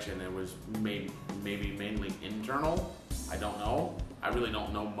that direction. It was maybe mainly internal. I don't know. I really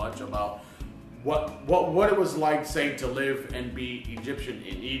don't know much about what it was like, say, to live and be Egyptian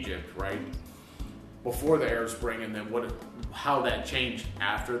in Egypt, right? Before the Arab Spring, and then how that changed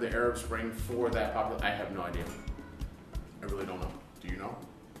after the Arab Spring for that population. I have no idea. I really don't know. Do you know?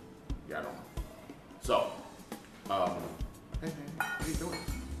 Yeah, I don't know. So, hey, what are you doing?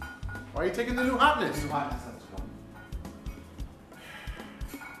 Why are you taking the new hotness?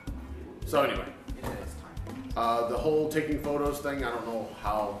 So anyway, It is time. the whole taking photos thing, I don't know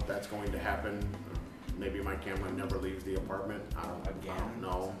how that's going to happen. Maybe my camera never leaves the apartment. I don't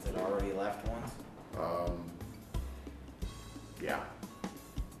know. Since it already left once. Yeah.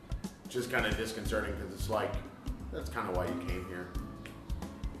 Just kind of disconcerting because it's like, that's kind of why you came here,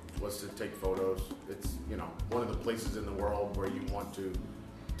 was to take photos. It's, one of the places in the world where you want to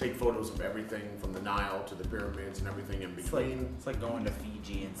take photos of everything from the Nile to the pyramids and everything in between. It's like going to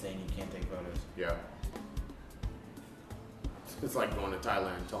Fiji and saying you can't take photos. Yeah. It's like going to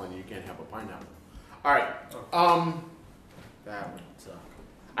Thailand and telling you can't have a pineapple. All right. That would suck.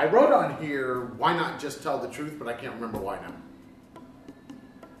 I wrote on here, why not just tell the truth, but I can't remember why now.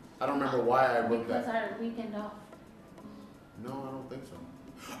 I don't remember why I wrote Because that. our weekend off. No, I don't think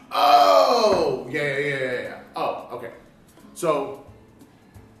so. Oh, yeah. Oh, okay. So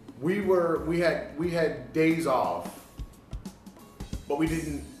we had days off, but we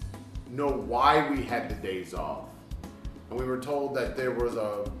didn't know why we had the days off. And we were told that there was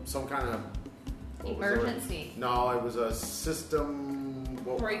some kind of what was the word? Emergency. No, it was a system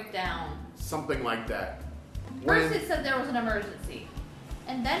Breakdown. something like that. First it said there was an emergency.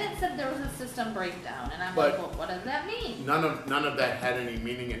 And then it said there was a system breakdown. And I'm But- like, well, what does that mean? None of that had any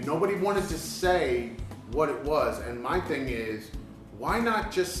meaning, and nobody wanted to say what it was. And my thing is, why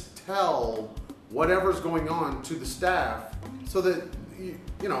not just tell whatever's going on to the staff so that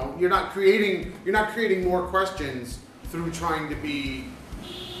you know, you're not creating more questions through trying to be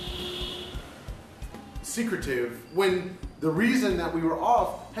secretive when the reason that we were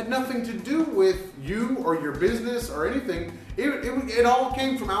off had nothing to do with you or your business or anything. It all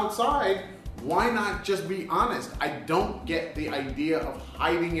came from outside. Why not just be honest? I don't get the idea of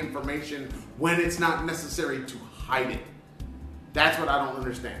hiding information when it's not necessary to hide it. That's what I don't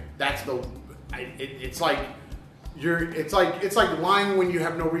understand. It's like lying when you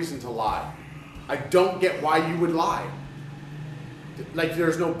have no reason to lie. I don't get why you would lie. Like,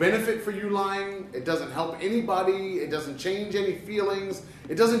 there's no benefit for you lying. It doesn't help anybody. It doesn't change any feelings.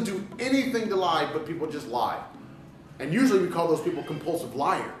 It doesn't do anything to lie, but people just lie. And usually we call those people compulsive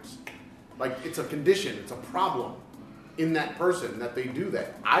liars. Like, it's a condition, it's a problem in that person that they do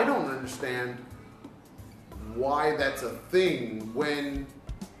that. I don't understand why that's a thing when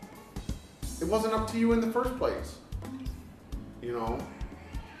it wasn't up to you in the first place. You know?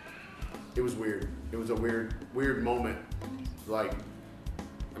 It was weird. It was a weird moment. Like,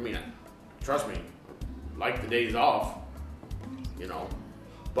 I mean, trust me, like the days off, you know,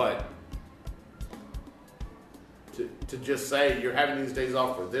 but to just say you're having these days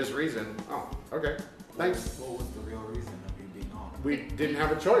off for this reason, oh, okay, thanks. What was the real reason of you being off? We didn't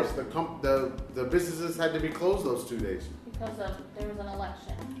have a choice. The businesses had to be closed those 2 days. Because there was an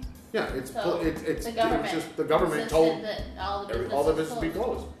election. Yeah, it's the government, it's just the government told that all the businesses be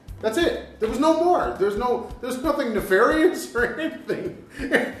closed. That's it. There was no more. There's nothing nefarious or anything.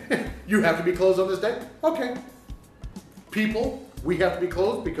 You have to be closed on this day? Okay. People, we have to be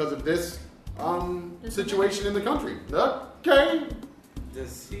closed because of this situation in the country. Okay. To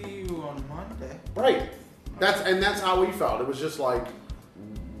see you on Monday. Right. That's how we felt. It was just like,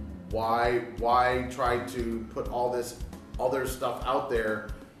 why try to put all this other stuff out there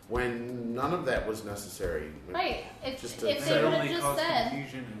when none of that was necessary? Right. If they would only have just cause said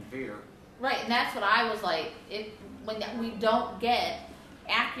confusion and fear. right, and that's what I was like. When we don't get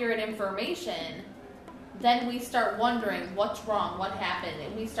accurate information, then we start wondering what's wrong, what happened,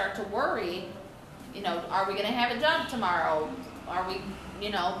 and we start to worry. You know, are we going to have a job tomorrow? Are we,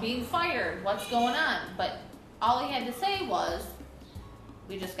 being fired? What's going on? But all he had to say was,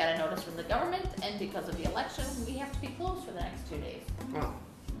 we just got a notice from the government, and because of the election, we have to be closed for the next 2 days. Oh,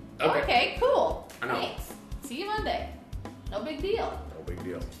 Okay, cool. I know. Thanks. See you Monday. No big deal. No big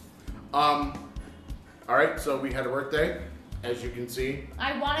deal. All right, so we had a birthday, as you can see.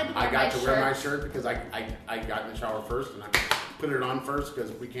 I wanted to wear I got my to shirt. wear my shirt because I got in the shower first and I put it on first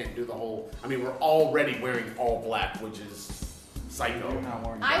because we can't do the whole. I mean, we're already wearing all black, which is psycho. You're not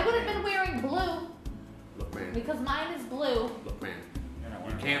wearing I would have that, been wearing blue Look, man. because mine is blue. Look, man. You're not You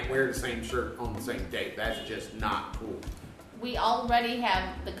wearing can't wear the same shirt on the same day. That's just not cool. We already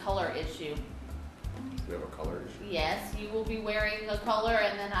have the color issue. We have a color issue. Yes, you will be wearing a color,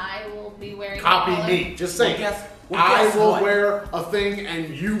 and then I will be wearing a Copy color. me. Just say, guess I will what? wear a thing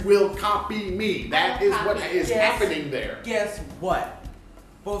and you will copy me. That is what is Yes. happening there. Guess what?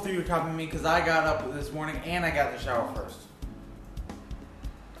 Both of you are copying me because I got up this morning and I got in the shower first.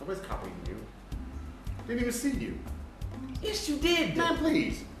 Nobody's copying you. Didn't even see you. Yes, you did. Man,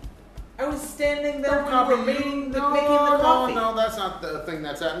 please. I was standing there Don't when copy you were making you. the No, coffee. no, that's not the thing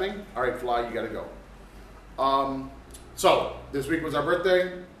that's happening. All right, Fly, you gotta go. So this week was our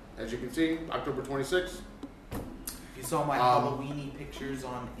birthday, as you can see, October 26th. If you saw my Halloweeny pictures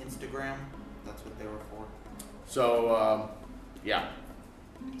on Instagram, that's what they were for. So yeah,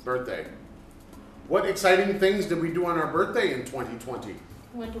 birthday. What exciting things did we do on our birthday in 2020?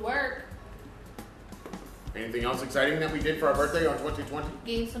 Went to work, Anything else exciting that we did for our birthday on 2020?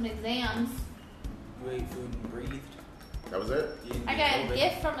 gave some exams. You ate food and breathed. That was it. You didn't I get got a COVID.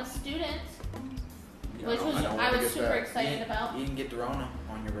 gift from a student, which I was don't I wanna was get super that. excited about. You didn't get Corona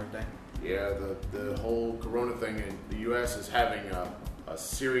on your birthday. Yeah, the whole Corona thing in the U.S. is having a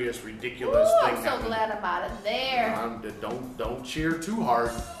serious, ridiculous Ooh, thing I'm so happen. glad I'm out of there. Don't cheer too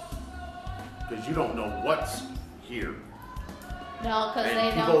hard because you don't know what's here. No, because they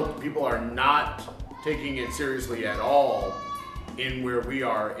And don't. people are not taking it seriously at all in where we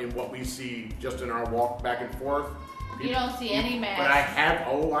are, in what we see just in our walk back and forth. You don't see any masks. But I have.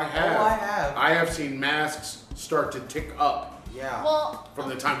 have. I have seen masks start to tick up Yeah. Well, from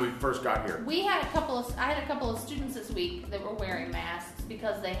the time we first got here. I had a couple of students this week that were wearing masks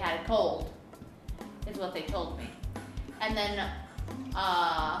because they had a cold, is what they told me. And then,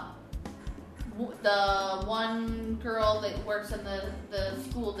 the one girl that works in the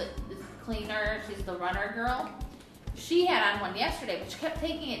school that is cleaner, she's the runner girl. She had on one yesterday, but she kept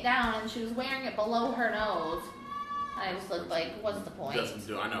taking it down and she was wearing it below her nose. I just looked like, what's the point? Doesn't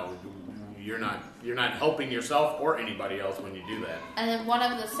do. I know. you're not helping yourself or anybody else when you do that. And then one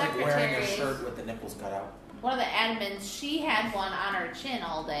of the Like wearing a secretaries, shirt with the nipples cut out. one of the admins, she had one on her chin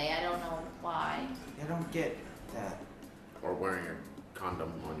all day. I don't know why. I don't get that. Or wearing a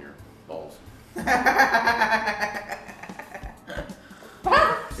condom on your balls.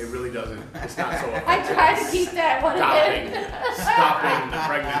 It really doesn't. It's not so effective. I tried to keep that one in. Stopping the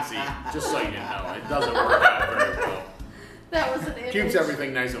pregnancy, just so you know. It doesn't work out very well. That was an image. Keeps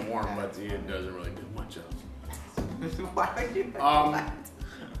everything nice and warm, but it doesn't really do much else. Why would you?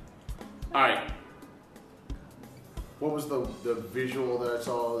 Alright. What was the visual that I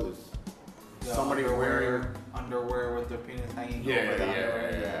saw? Is somebody wearing underwear with their penis hanging Yeah. over the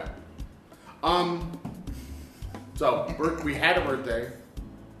underwear. So we had a birthday.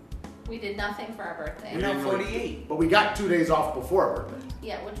 We did nothing for our birthday. We You're didn't not really- 48. But we got 2 days off before our birthday,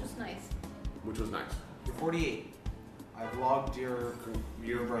 Yeah, which was nice. which was nice. You're 48. I vlogged your birthday.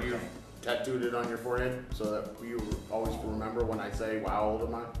 You tattooed it on your forehead so that you always remember when I say, wow, how old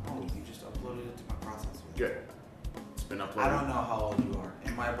am I? Oh, you just uploaded it to my processor. Good. It's been uploaded. I don't know how old you are.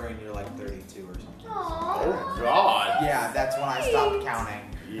 In my brain, you're like 32 or something. Aww. Oh, God. Yeah, that's when I stopped counting.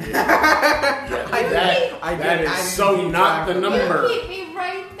 Yeah. That I is didn't so keep not the track of number. You keep me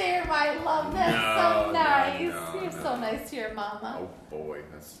right there, my love. That's No, so nice. no, You're no. so nice to your mama. Oh boy,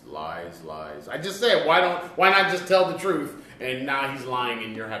 that's lies. I just said, why not just tell the truth? And now he's lying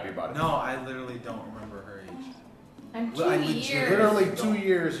and you're happy about it. No, I literally don't remember her age. I'm Well, I 2 legit- years. Literally 2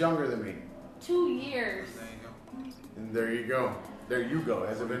 years younger than me. 2 years. There you go. And there you go. There you go.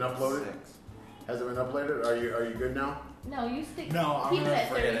 Has it been uploaded? 6. Has it been uploaded? Are you good now? No, you stick. No, I'm keep it gonna at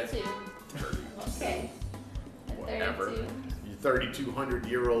forget it. 32. Okay. At Whatever. 32. You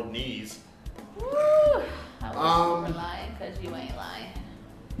 3,200-year-old knees. Woo! I wish you Um, were lying because you ain't lying.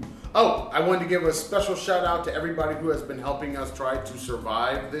 Oh, I wanted to give a special shout out to everybody who has been helping us try to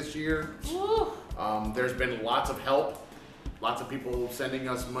survive this year. Woo! There's been lots of help. Lots of people sending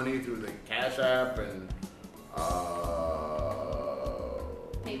us money through the Cash App and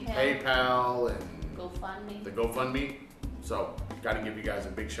PayPal and GoFundMe. the GoFundMe. So, got to give you guys a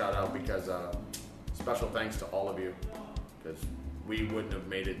big shout out because special thanks to all of you because we wouldn't have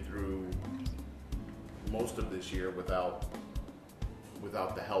made it through most of this year without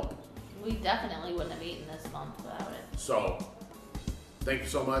the help. We definitely wouldn't have eaten this month without it. So, thank you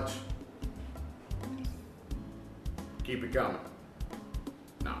so much. Keep it coming.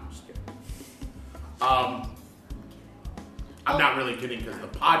 No, I'm just kidding. I'm not really kidding because the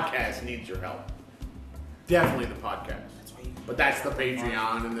podcast needs your help. Definitely the podcast. But that's the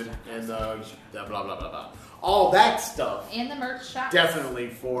Patreon and the blah blah blah blah. All that stuff And the merch shop. definitely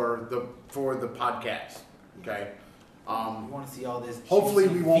for the podcast. Okay. You want to see all this? Hopefully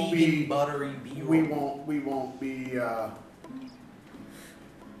juicy, we won't vegan, be buttery B-roll. we won't be.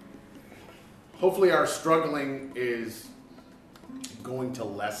 Hopefully, our struggling is going to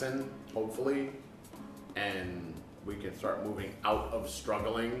lessen. Hopefully, and we can start moving out of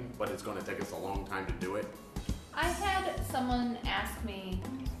struggling. But it's going to take us a long time to do it. I had someone ask me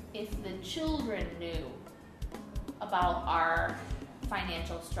if the children knew about our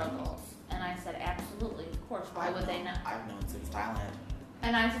financial struggles. And I said, absolutely, of course. Why would they not? I've known since Thailand.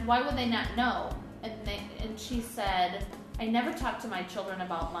 And I said, why would they not know? And she said, I never talk to my children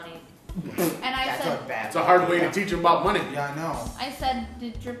about money. And I That's said, a bad. It's a hard way to teach them about money. Yeah, I know. I said,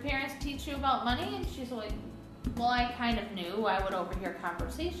 did your parents teach you about money? And she's like, well, I kind of knew. I would overhear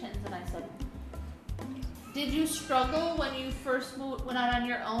conversations. And I said, did you struggle when you first went out on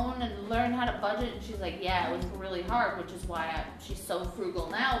your own and learned how to budget? And she's like, yeah, it was really hard, which is why she's so frugal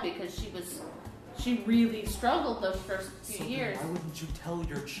now, because she really struggled those first few years. Why wouldn't you tell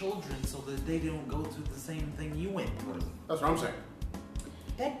your children so that they don't go through the same thing you went through? That's what I'm saying.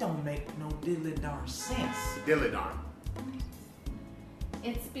 That don't make no diddly darn sense. Dilly darn.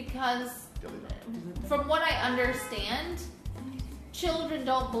 It's because, Dilly darn. from what I understand, children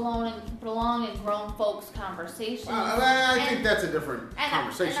don't belong in grown folks' conversations. I think that's a different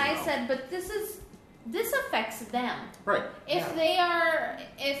conversation. And I though. said, but this affects them. Right.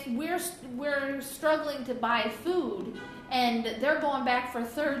 If we're struggling to buy food and they're going back for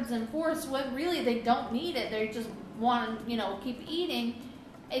thirds and fourths, when really they don't need it, they just want to, keep eating.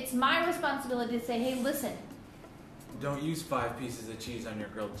 It's my responsibility to say, hey, listen. Don't use 5 pieces of cheese on your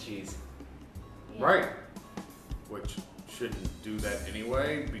grilled cheese. Yeah. Right. Which shouldn't do that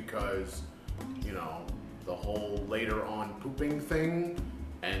anyway because, the whole later on pooping thing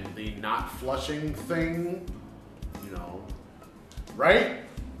and the not flushing thing, right?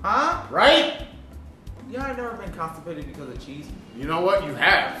 Huh? Right? Yeah, I've never been constipated because of cheese. You know what? You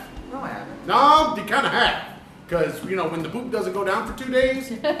have. No, I haven't. No, you kind of have. Because, you know, when the poop doesn't go down for 2 days,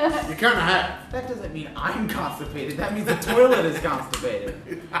 you kind of have. That doesn't mean I'm constipated. That means the toilet is constipated.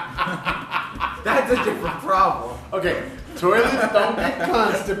 That's a different problem. Okay, toilets don't get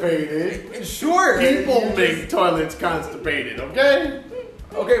constipated. Sure. People make toilets constipated, okay?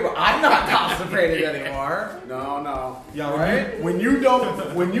 Okay, but I'm not constipated anymore. No. You alright? When you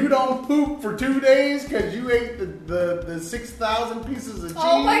don't poop for 2 days because you ate the 6,000 pieces of cheese.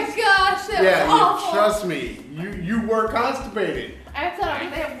 Oh my gosh, that was awful. Trust me, you were constipated. I thought I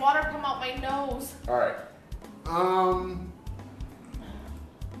was gonna have water come out my nose. All right.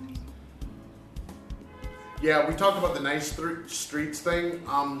 Yeah, we talked about the nice streets thing.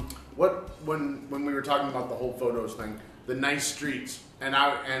 When we were talking about the whole photos thing, the nice streets, and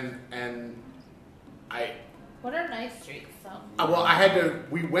I. What are nice streets, though?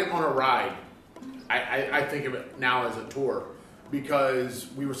 We went on a ride. I think of it now as a tour because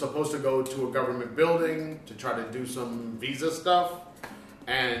we were supposed to go to a government building to try to do some visa stuff,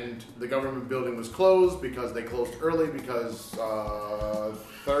 and the government building was closed because they closed early because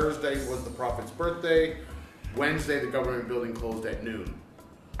Thursday was the prophet's birthday. Wednesday, the government building closed at noon.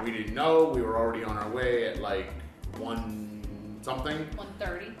 We didn't know. We were already on our way at like 1-something.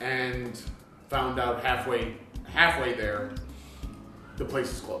 1:30. And found out halfway there, the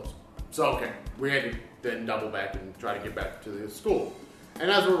place is closed. So, okay, we had to then double back and try to get back to the school. And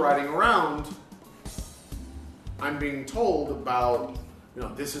as we're riding around, I'm being told about, you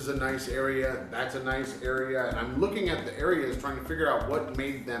know, this is a nice area, that's a nice area, and I'm looking at the areas trying to figure out what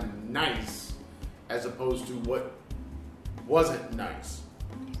made them nice as opposed to what wasn't nice.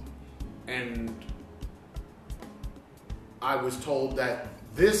 And I was told that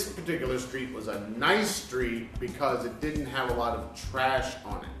this particular street was a nice street because it didn't have a lot of trash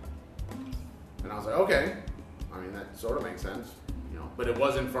on it. And I was like, okay. I mean, that sort of makes sense, you know. But it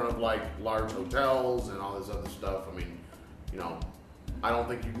was in front of like large hotels and all this other stuff. I mean, you know, I don't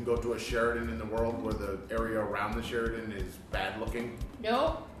think you can go to a Sheraton in the world where the area around the Sheraton is bad looking.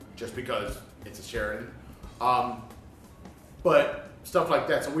 Nope. Just because it's a Sheraton. But stuff like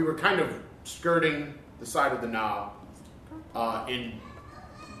that. So we were kind of skirting the side of the knob.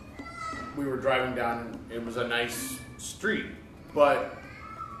 We were driving down. It was a nice street, but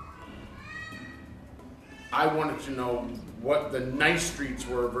I wanted to know what the nice streets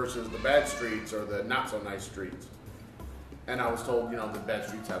were versus the bad streets or the not so nice streets. And I was told, you know, the bad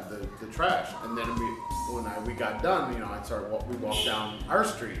streets have the trash. And then when we got done, you know, we walked down our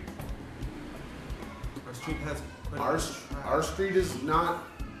street. Our street has Our street is not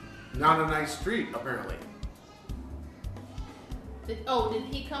a nice street, apparently. Did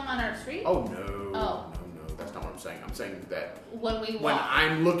he come on our street? Oh no. Oh. No, that's not what I'm saying. I'm saying that When we when walked.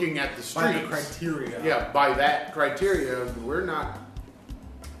 I'm looking at the streets, by the criteria. yeah, by that criteria, we're not.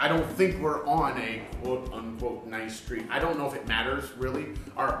 I don't think we're on a quote unquote nice street. I don't know if it matters really.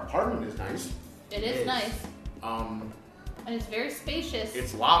 Our apartment is nice. It is nice. And it's very spacious.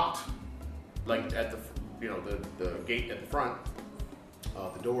 it's locked, like at the the gate at the front,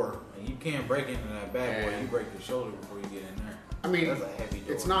 the door. And you can't break into that bad boy. And- You break your shoulder before you get in there. I mean, That's a heavy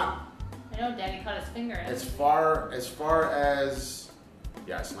door. it's not I know Daddy cut his finger in. as far as.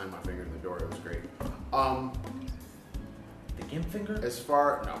 Yeah, I slammed my finger in the door. It was great. The gimp finger? As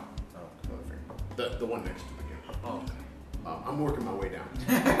far no, Oh. the other finger, the one next to the gate. Oh. I'm working my way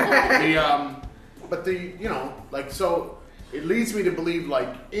down. But you know, like, so it leads me to believe like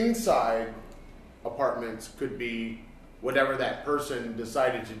inside apartments could be whatever that person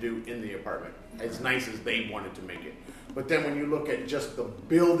decided to do in the apartment, as nice as they wanted to make it. But then when you look at just the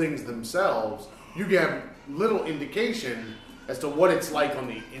buildings themselves, you get little indication as to what it's like on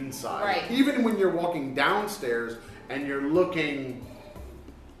the inside. Right. Even when you're walking downstairs and you're looking,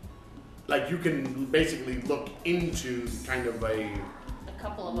 like you can basically look into kind of a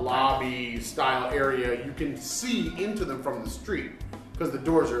couple of lobby style area, you can see into them from the street because the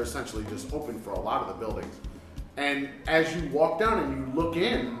doors are essentially just open for a lot of the buildings. And as you walk down and you look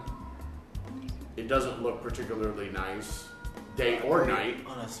in, it doesn't look particularly nice, day or night.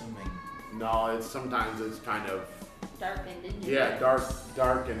 Unassuming. No, sometimes it's kind of dark and dingy. yeah,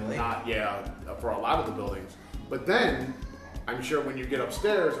 dark and Really? not for a lot of the buildings. But then I'm sure when you get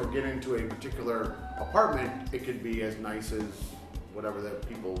upstairs or get into a particular apartment, it could be as nice as whatever the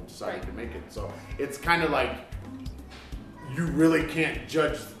people decided to make it. So it's kind of like you really can't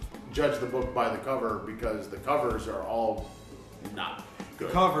judge the book by the cover because the covers are all not The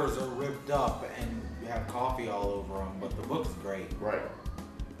good. covers are ripped up and you have coffee all over them, but the book's great. Right.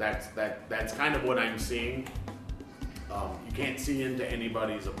 That's kind of what I'm seeing. You can't see into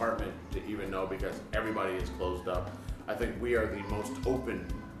anybody's apartment to even know because everybody is closed up. I think we are the most open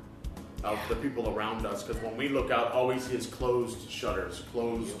of the people around us, because when we look out, all we see is closed shutters,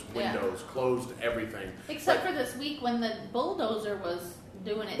 closed windows, closed everything. Except for this week when the bulldozer was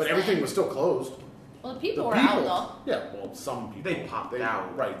doing its But everything thing. was still closed. Well, the people were out though. Yeah, well, some people. They popped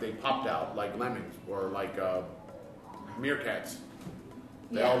out. Right, they popped out like lemmings or like meerkats.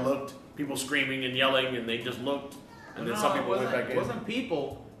 They Yeah. all looked, people screaming and yelling, and they just looked. And then some people went back in. It wasn't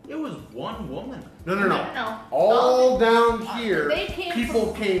people. It was one woman. No. All down here, they came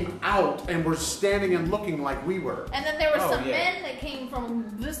people came out and were standing and looking like we were. And then there were some yeah. men that came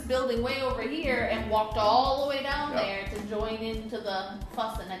from this building way over here and walked all the way down Yeah. there to join into the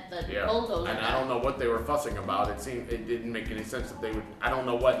fussing at the Yeah, bulldozer. and I don't know what they were fussing about. It didn't make any sense that they would. I don't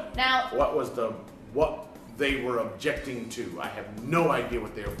know what they were objecting to. I have no idea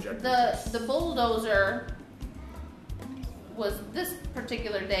what they were objecting to. The bulldozer was this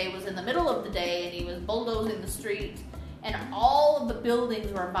particular day was in the middle of the day and he was bulldozing the street and all of the buildings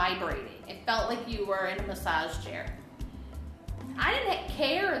were vibrating. It felt like you were in a massage chair. I didn't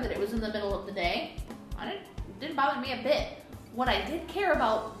care that it was in the middle of the day. It didn't bother me a bit. What I did care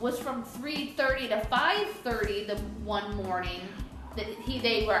about was from 3:30 to 5:30 the one morning that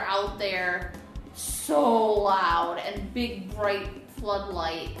they were out there so loud and big bright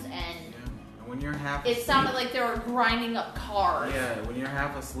floodlights and When you're half it asleep, sounded like they were grinding up cars. Yeah, when you're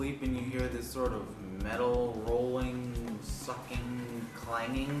half asleep and you hear this sort of metal rolling, sucking,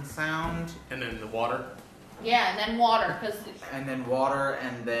 clanging sound. And then the water. Yeah, and then water, And then water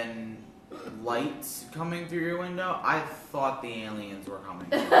and then lights coming through your window. I thought the aliens were coming.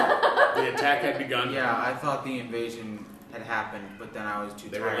 The attack had begun. Yeah, I thought the invasion had happened, but then I was too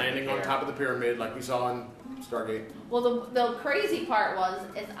They tired. were landing to on care. top of the pyramid like we saw in Stargate. well, the crazy part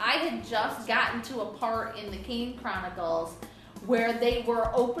is I had just gotten to a part in the Kane Chronicles where they were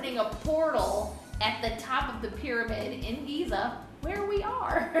opening a portal at the top of the pyramid in Giza, where we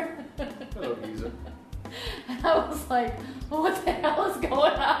are. Hello, Giza. And I was like, what the hell is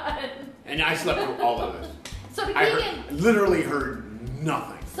going on? And I slept through all of this. So did I Keegan. literally heard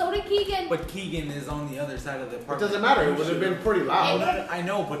nothing. So did Keegan. But Keegan is on the other side of the It apartment. doesn't matter. It would have been pretty loud. I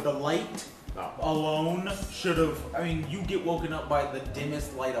know, but the light No. alone should have. I mean, you get woken up by the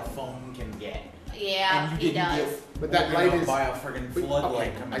dimmest light a phone can get. Yeah, and you he didn't does. get But that woken light up is- by a friggin' But, floodlight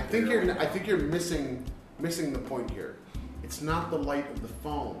okay, coming I think through. you're missing the point here. It's not the light of the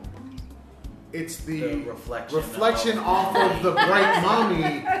phone. It's the reflection off of the bright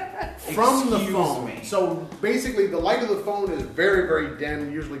mommy from the Excuse phone. me. So basically, the light of the phone is very, very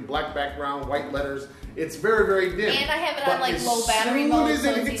dim. Usually black background, white letters. It's very, very dim. And I have it But on like as low battery mode, As so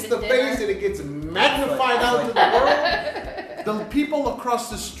soon as it it's hits the even face dimmer. and it gets magnified out to the world, the people across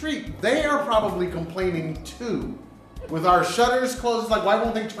the street, they are probably complaining too. With our shutters closed, like why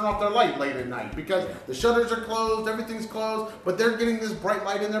won't they turn off their light late at night? Because the shutters are closed, everything's closed, but they're getting this bright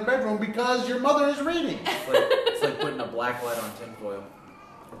light in their bedroom because your mother is reading. It's like putting a black light on tinfoil.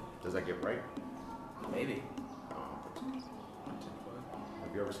 Does that get bright? Maybe. On tinfoil.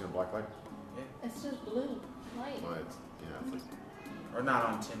 Have you ever seen a black light? It's just blue light. Well, it's like. Or not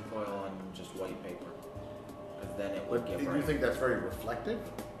on tinfoil, on just white paper. Because then it would But get do you bright. think that's very reflective?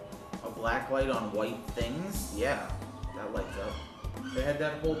 A black light on white things? Yeah. That lights up. They had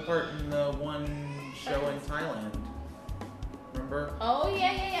that whole part in the one show in Thailand. Remember? Oh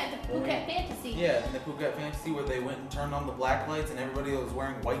yeah, the Phuket Fantasy. Yeah, in the Phuket Fantasy where they went and turned on the black lights and everybody was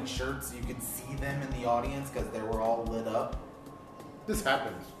wearing white shirts, you could see them in the audience because they were all lit up. This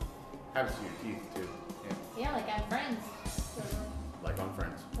happens. Happens to your teeth too. Yeah, like I'm friends. Like on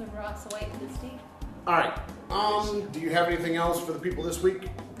Friends. When Ross White with his teeth. All right. Do you have anything else for the people this week?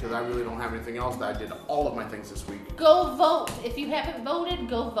 Because I really don't have anything else. I did all of my things this week. Go vote. If you haven't voted,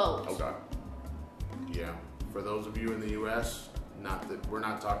 go vote. Oh God. Yeah. For those of you in the U.S., not that we're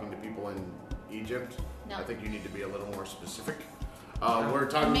not talking to people in Egypt. No. I think you need to be a little more specific. We're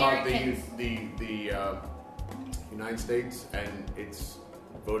talking about the United States and its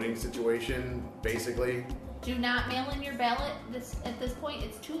voting situation, basically. Do not mail in your ballot. At this point,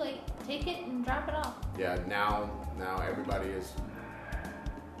 it's too late. Take it and drop it off. Yeah. Now everybody is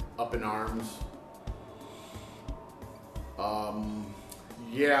up in arms.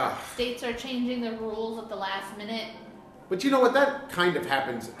 Yeah. States are changing the rules at the last minute. But you know what? That kind of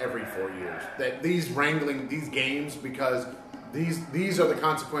happens every 4 years. That these games, because these are the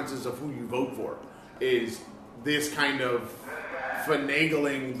consequences of who you vote for, is this kind of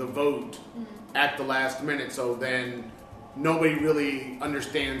finagling the vote at the last minute. So then nobody really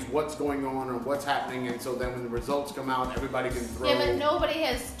understands what's going on or what's happening, and so then when the results come out, everybody can throw. Yeah, but nobody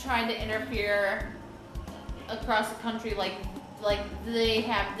has tried to interfere across the country like they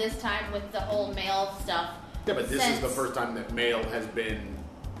have this time with the whole mail stuff. Yeah, but this is the since- first time that mail has been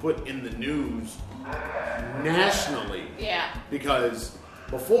put in the news nationally. Yeah. Because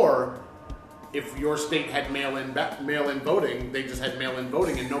before, if your state had mail-in voting, they just had mail-in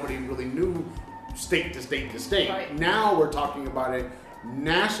voting, and nobody really knew state to state to state. Right. Now we're talking about it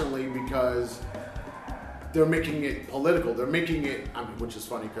nationally because they're making it political. They're making it, which is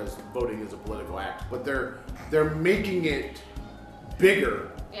funny because voting is a political act, but they're making it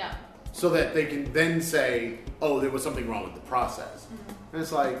bigger. Yeah. So that they can then say, oh, there was something wrong with the process. Mm-hmm. And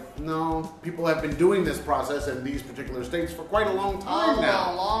it's like, no, people have been doing this process in these particular states for quite a long time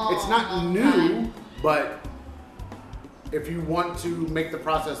now. It's not new, but if you want to make the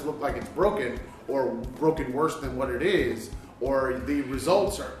process look like it's broken or broken worse than what it is, or the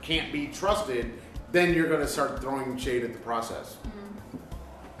results can't be trusted, then you're going to start throwing shade at the process. Mm-hmm.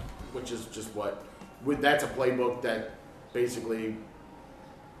 Which is just that's a playbook that basically...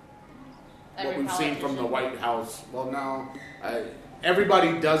 what we've seen from the White House. Well, no,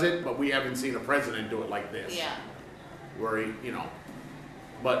 everybody does it, but we haven't seen a president do it like this. Yeah. Where he,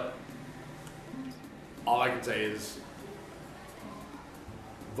 but all I can say is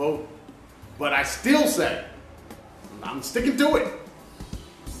vote. But I still say, I'm sticking to it.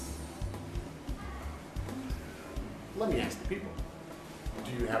 Let me ask the people.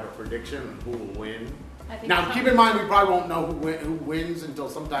 Do you have a prediction on who will win? Now, keep in mind, we probably won't know who wins until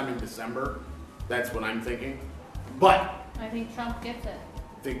sometime in December. That's what I'm thinking. But I think Trump gets it.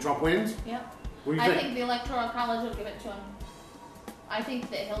 Think Trump wins? Yep. What do you think? I think the Electoral College will give it to him. I think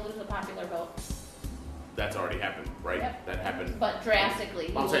that he'll lose the popular vote. That's already happened, right? Yep. That happened. But drastically.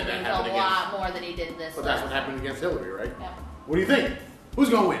 He will lose a lot more than he did this. But that's what happened against Hillary, right? Yep. What do you think? Who's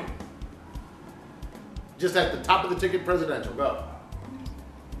going to win? Just at the top of the ticket, presidential. Go.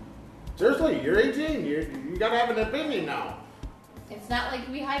 Seriously, you're 18. You got to have an opinion now. It's not like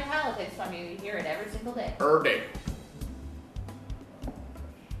we hide politics from you. You hear it every single day. Day.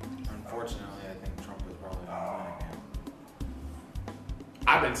 Unfortunately, I think Trump is probably going to win again.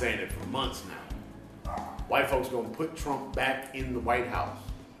 I've been saying it for months now. White folks going to put Trump back in the White House.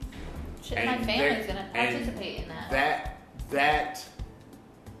 Shit, my family's going to participate in that. That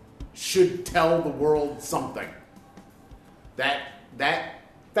should tell the world something. That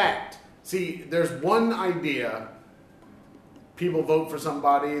fact. See, there's one idea. People vote for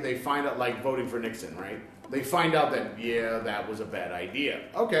somebody, they find out, like voting for Nixon, right? They find out that, yeah, that was a bad idea.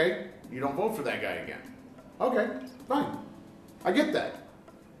 Okay, you don't vote for that guy again. Okay, fine. I get that.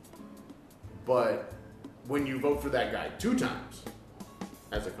 But when you vote for that guy 2 times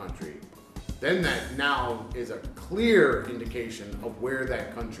as a country, then that now is a clear indication of where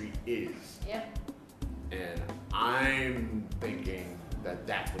that country is. Yep. And I'm thinking that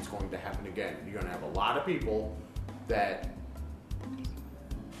that's what's going to happen again. You're going to have a lot of people that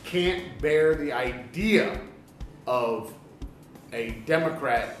can't bear the idea of a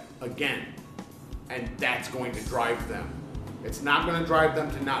Democrat again. And that's going to drive them. It's not going to drive them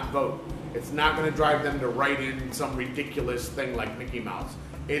to not vote. It's not going to drive them to write in some ridiculous thing like Mickey Mouse.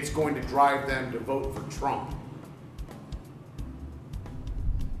 It's going to drive them to vote for Trump.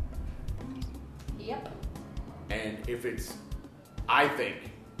 Yep. And I think,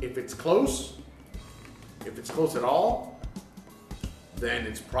 if it's close at all, then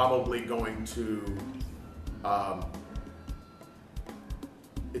it's probably going to,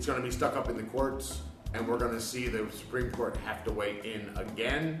 it's going to be stuck up in the courts, and we're going to see the Supreme Court have to weigh in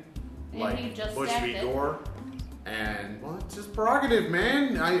again, And like just Bush v. Gore. And, well, it's just prerogative,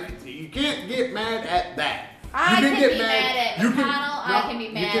 man. You can't get mad at that. I can be mad at McConnell. I can be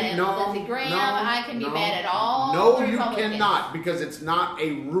mad at Lindsey Graham. I can be mad at all. No, you cannot, because it's not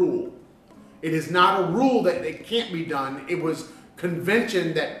a rule. It is not a rule that it can't be done. It was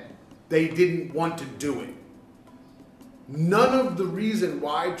convention that they didn't want to do it. None of the reason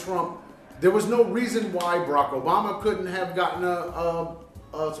why there was no reason why Barack Obama couldn't have gotten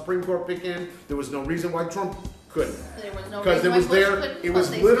a Supreme Court pick in. There was no reason why Trump couldn't. There was no because reason it was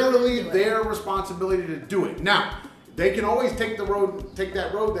literally their responsibility to do it. Now, they can always take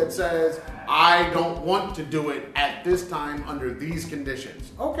that road that says, I don't want to do it at this time under these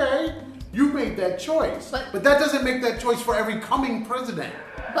conditions. Okay, you made that choice. But that doesn't make that choice for every coming president.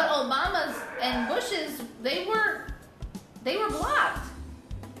 But Obama's and Bush's, they were blocked.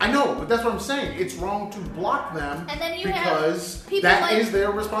 I know, but that's what I'm saying. It's wrong to block them and then because that is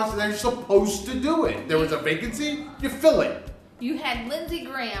their responsibility. They're supposed to do it. There was a vacancy, you fill it. You had Lindsey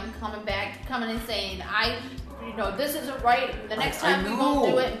Graham coming and saying, this isn't right. The next time we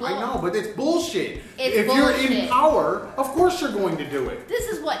won't do it. I know, but it's bullshit. If you're in power, of course you're going to do it. This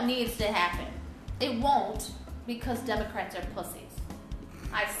is what needs to happen. It won't because Democrats are pussies.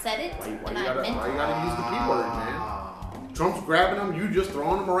 I said it, and I meant it. Why you gotta use the P word, man? Trump's grabbing them, you just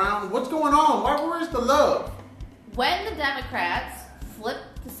throwing them around. What's going on? Where's the love? When the Democrats flip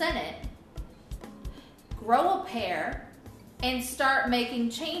the Senate, grow a pair, and start making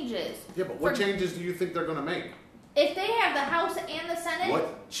changes. Yeah, but what changes do you think they're going to make? If they have the House and the Senate,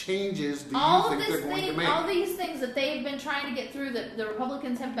 what changes do you think they're going to make? All these things that they've been trying to get through that the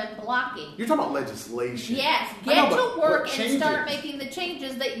Republicans have been blocking. You're talking about legislation. Yes, get to work and start making the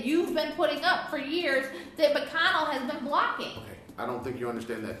changes that you've been putting up for years that McConnell has been blocking. Okay, I don't think you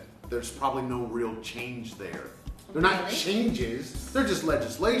understand that. There's probably no real change there. They're not changes, they're just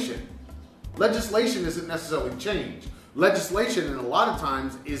legislation. Legislation isn't necessarily change. Legislation, in a lot of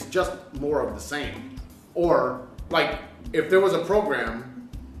times, is just more of the same. Or, like, if there was a program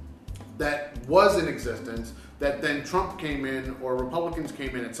that was in existence that then Trump came in or Republicans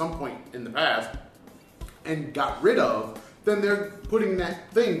came in at some point in the past and got rid of, then they're putting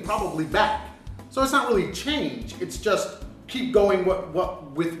that thing probably back. So it's not really change. It's just keep going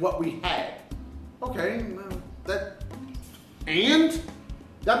with what we had. Okay,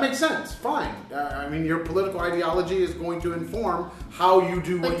 that makes sense. Fine. I mean, your political ideology is going to inform how you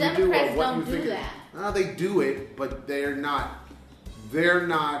do what you do or what you think. They do it, but they're not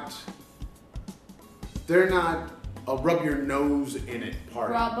a rub your nose in it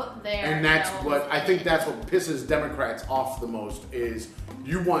party. And that's I think that's what pisses Democrats off the most is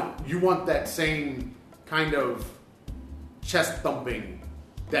you want that same kind of chest thumping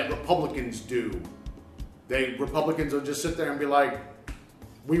that Republicans do. Republicans will just sit there and be like,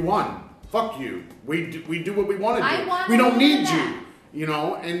 we won. Fuck you. We do what we want to do. We don't need you. You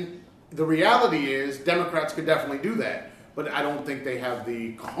know, and the reality is Democrats could definitely do that, but I don't think they have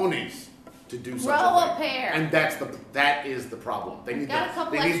the cojones to do something. Grow a pair. And that is the problem. They need the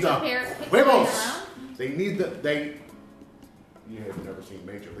huevos. They need you have never seen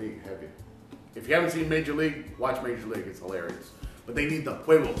Major League, have you? If you haven't seen Major League, watch Major League. It's hilarious. But they need the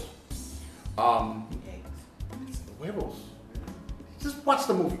huevos. It's the huevos. Just watch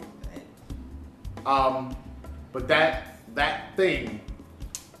the movie. But that thing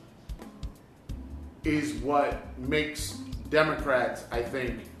is what makes Democrats, I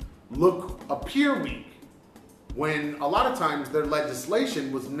think, appear weak. When a lot of times their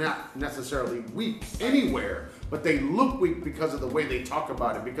legislation was not necessarily weak anywhere, but they look weak because of the way they talk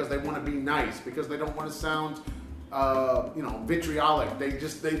about it, because they want to be nice, because they don't want to sound, vitriolic. They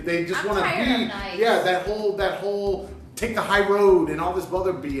just want to be, nice. that whole take the high road and all this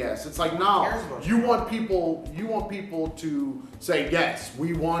other BS. It's like, no, you want people to say, yes,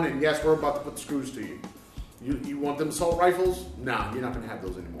 we won, and yes, we're about to put the screws to you. You want them assault rifles? No, you're not going to have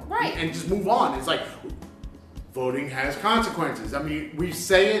those anymore. Right. And just move on. It's like, voting has consequences. I mean, we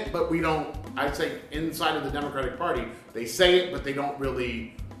say it, but we don't. I'd say inside of the Democratic Party, they say it, but they don't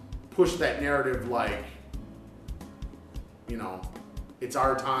really push that narrative like, it's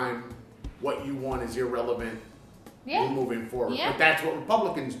our time. What you want is irrelevant. Yeah. We're moving forward. Yeah. But that's what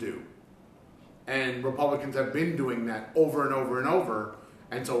Republicans do. And Republicans have been doing that over and over and over.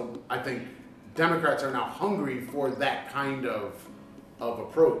 And so I think Democrats are now hungry for that kind of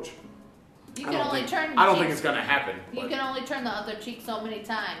approach. I don't think it's going to happen. You can only turn the other cheek so many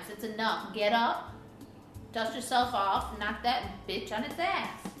times. It's enough. Get up, dust yourself off, knock that bitch on its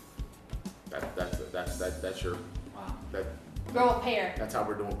ass. That's your... Wow. That, grow a pair. That's how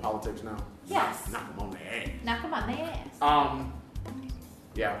we're doing politics now. Yes. Knock them on the ass. Knock them on the ass.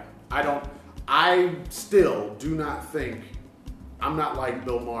 Yeah. I still do not think, I'm not like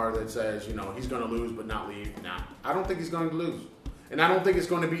Bill Maher that says, he's going to lose but not leave. Nah. I don't think he's going to lose. And I don't think it's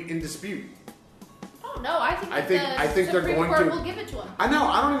going to be in dispute. Oh, no. I think they're going Court to. will give it to him. I know.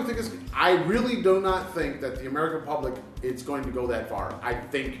 I don't even think I really do not think that the American public is going to go that far. I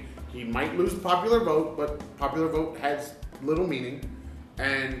think he might lose the popular vote, but popular vote has little meaning.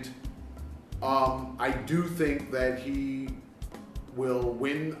 And I do think that he will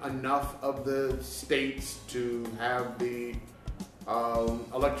win enough of the states to have the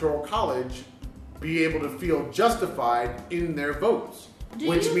Electoral College be able to feel justified in their votes,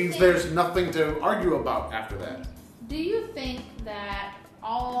 which means there's nothing to argue about after that. Do you think that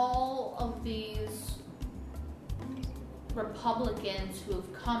all of these Republicans who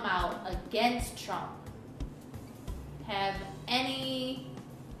have come out against Trump have any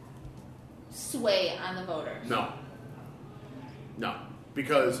sway on the voters? No,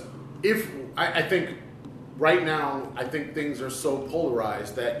 because I think right now, I think things are so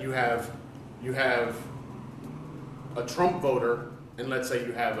polarized that you have a Trump voter, and let's say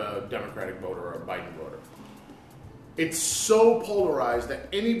you have a Democratic voter or a Biden voter. It's so polarized that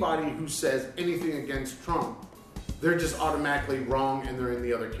anybody who says anything against Trump, they're just automatically wrong and they're in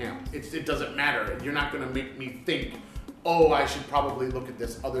the other camp. It doesn't matter. You're not going to make me think oh, I should probably look at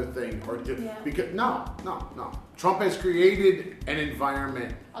this other thing or do Yeah. because no. Trump has created an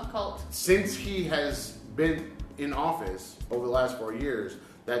environment A cult. since he has been in office over the last 4 years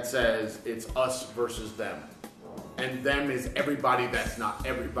that says it's us versus them. And them is everybody that's not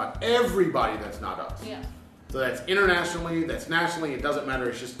everybody that's not us. Yeah. So that's internationally, that's nationally, it doesn't matter,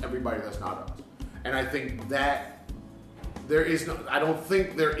 it's just everybody that's not us. And I think that I don't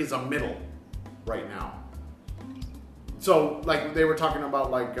think there is a middle right now. So, like they were talking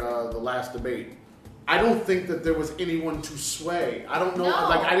about, like the last debate, I don't think that there was anyone to sway. I don't know, No.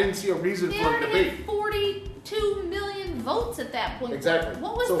 like I didn't see a reason They for a already debate. had 42 million votes at that point. Exactly.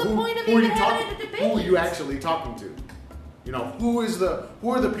 What was So the point of who are even you having talking- a debate? Who are you actually talking to? You know, who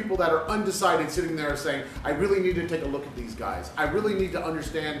are the people that are undecided sitting there saying, I really need to take a look at these guys. I really need to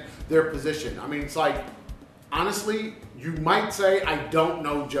understand their position. I mean, it's like, honestly, you might say, I don't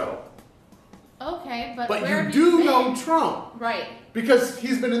know Joe. Okay, but But where you have do been? know Trump. Right. Because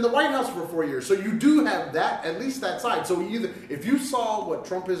he's been in the White House for 4 years. So you do have that, at least that side. So if you saw what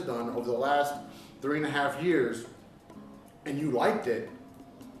Trump has done over the last 3.5 years and you liked it,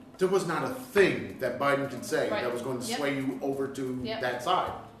 there was not a thing that Biden could say Right. that was going to Yep. sway you over to Yep. that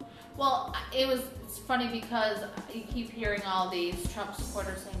side. Well, it's funny because you keep hearing all these Trump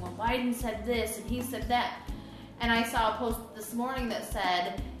supporters saying, well, Biden said this and he said that. And I saw a post this morning that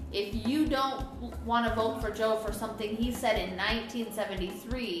said, if you don't want to vote for Joe for something he said in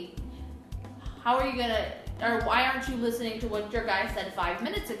 1973, how are you going to, or why aren't you listening to what your guy said 5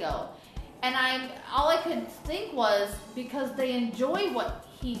 minutes ago? And all I could think was because they enjoy what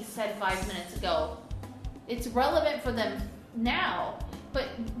he said 5 minutes ago. It's relevant for them now. But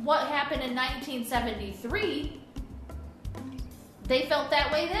what happened in 1973, they felt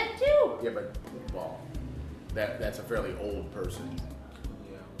that way then too. Yeah, but, well, that's a fairly old person.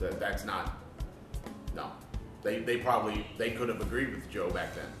 Yeah. That's not, no. They could have agreed with Joe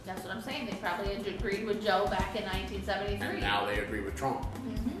back then. That's what I'm saying. They probably agreed with Joe back in 1973. And now they agree with Trump.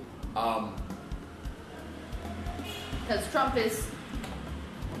 Because Trump his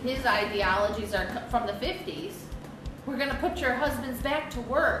ideologies are from the 50s. We're going to put your husbands back to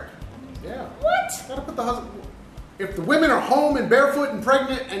work. Yeah. What? Gotta put the husband. If the women are home and barefoot and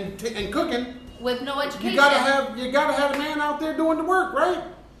pregnant and cooking, With no education. you gotta have a man out there doing the work, right?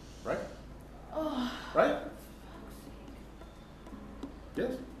 Right. Oh, Right.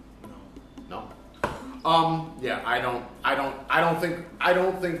 Yes. No. No. Yeah. I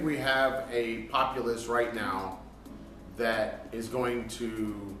don't think we have a populace right now that is going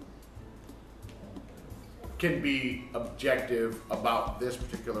to can be objective about this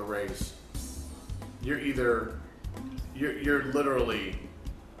particular race. You're literally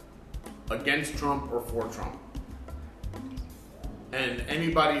against Trump or for Trump. And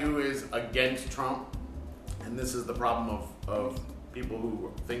anybody who is against Trump, and this is the problem of people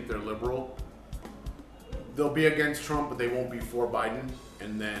who think they're liberal, they'll be against Trump, but they won't be for Biden,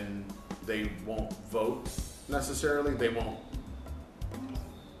 and then they won't vote necessarily. They won't.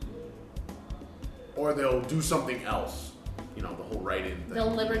 Or they'll do something else. You know, the whole write-in thing. the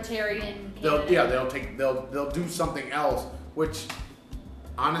libertarian They'll do something else, which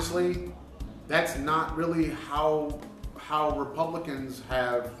honestly, that's not really how Republicans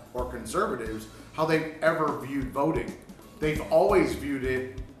have, or conservatives, how they've ever viewed voting. They've always viewed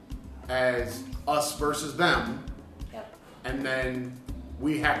it as us versus them, Yep. and then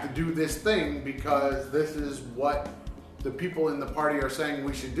we have to do this thing because this is what the people in the party are saying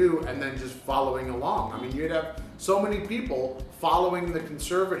we should do, and then just following along. I mean, you'd have so many people following the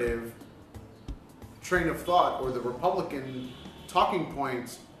conservative train of thought or the Republican talking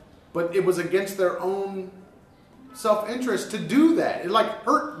points, but it was against their own self-interest to do that. It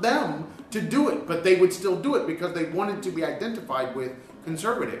hurt them to do it, but they would still do it because they wanted to be identified with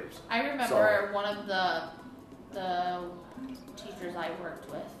conservatives. I remember one of the teachers I worked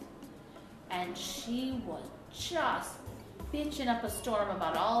with, and she was just bitching up a storm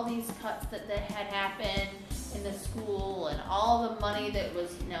about all these cuts that had happened in the school and all the money that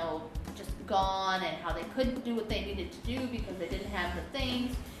was, just gone, and how they couldn't do what they needed to do because they didn't have the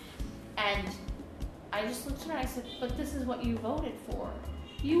things. And I just looked at her and I said, but this is what you voted for.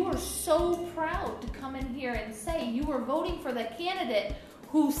 You were so proud to come in here and say you were voting for the candidate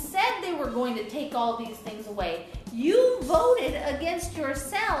who said they were going to take all these things away. You voted against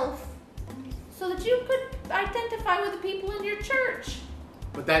yourself so that you could identify with the people in your church.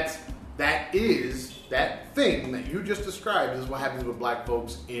 But that thing that you just described is what happens with black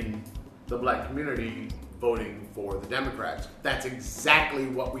folks in the black community voting for the Democrats. That's exactly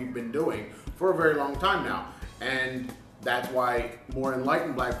what we've been doing for a very long time now. And that's why more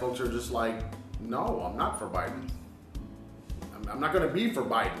enlightened black folks are just like, no, I'm not for Biden. I'm not going to be for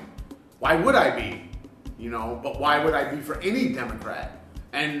Biden. Why would I be? But why would I be for any Democrat?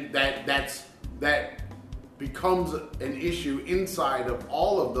 And that becomes an issue inside of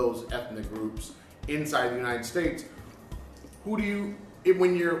all of those ethnic groups inside the United States.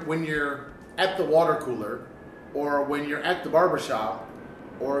 When you're at the water cooler, or when you're at the barbershop,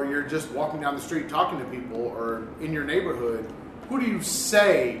 or you're just walking down the street talking to people, or in your neighborhood, who do you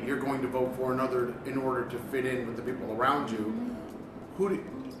say you're going to vote for in order to fit in with the people around you?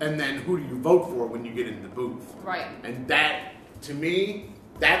 And then who do you vote for when you get in the booth? Right. And that, to me,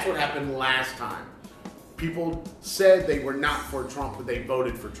 that's what happened last time. People said they were not for Trump, but they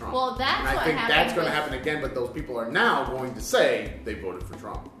voted for Trump. Well, that's and I think that's going to happen again, but those people are now going to say they voted for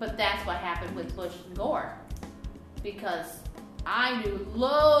Trump. But that's what happened with Bush and Gore. Because I knew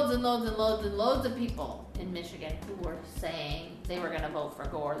loads and loads and loads and loads of people in Michigan who were saying they were going to vote for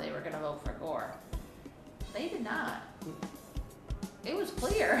Gore, they were going to vote for Gore. They did not. It was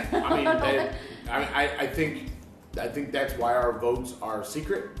clear. I mean, I think that's why our votes are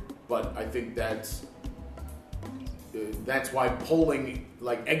secret, but I think that's why polling,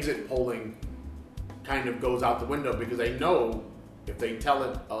 like exit polling, kind of goes out the window, because they know if they tell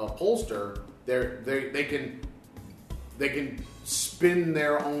a pollster, they can spin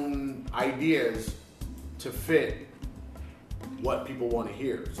their own ideas to fit what people want to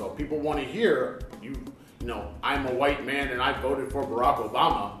hear. So if people want to hear I'm a white man and I voted for Barack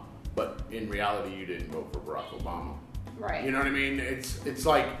Obama, but in reality you didn't vote for Barack Obama. Right. You know what I mean? It's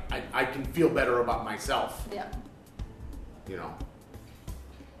like I can feel better about myself. Yep.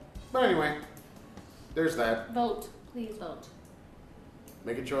 But anyway, there's that. Vote. Please vote.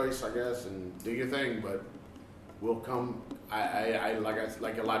 Make a choice, I guess, and do your thing, but we'll come.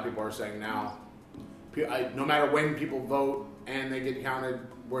 Like a lot of people are saying now, no matter when people vote and they get counted,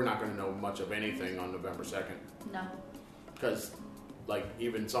 we're not going to know much of anything on November 2nd. No. Because,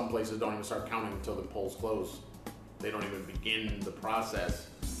 even some places don't even start counting until the polls close. They don't even begin the process,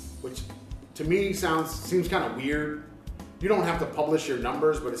 which to me seems kind of weird. You don't have to publish your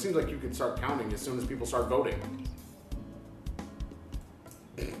numbers, but it seems like you can start counting as soon as people start voting.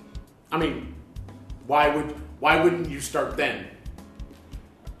 I mean, why wouldn't you start then?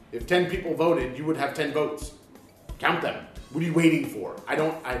 If 10 people voted, you would have 10 votes. Count them. What are you waiting for? I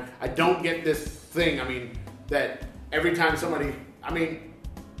don't get this thing. I mean, that every time somebody,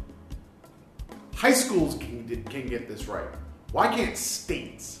 high schools can get this right. Why can't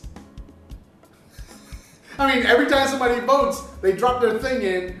states? Every time somebody votes, they drop their thing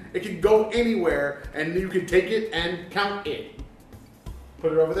in. It can go anywhere, and you can take it and count it.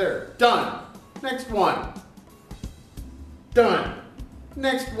 Put it over there. Done. Next one. Done.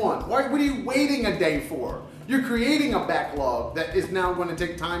 Next one. What are you waiting a day for? You're creating a backlog that is now going to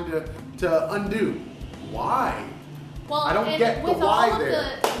take time to undo. Why? Well, I don't get the why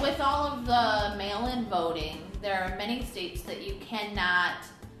there. With all of the mail-in voting, there are many states that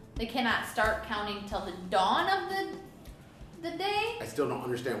they cannot start counting till the dawn of the day. I still don't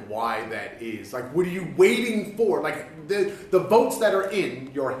understand why that is. What are you waiting for? The votes that are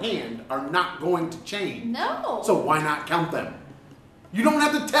in your hand are not going to change. No. So why not count them? You don't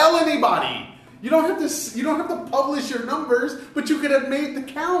have to tell anybody. You don't have to publish your numbers, but you could have made the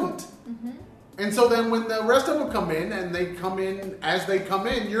count. Mm-hmm. And so then when the rest of them come in, and they come in as they come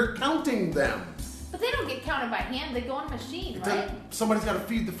in, you're counting them. But they don't get counted by hand. They go on a machine, right? Somebody's got to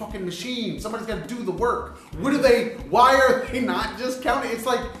feed the fucking machine. Somebody's got to do the work. Why are they not just counting? It's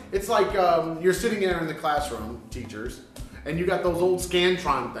like you're sitting there in the classroom, teachers, and you got those old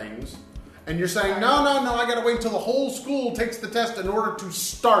Scantron things, and you're saying, no, I got to wait until the whole school takes the test in order to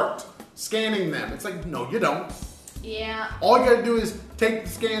start scanning them. It's like, no, you don't. Yeah. All you got to do is take the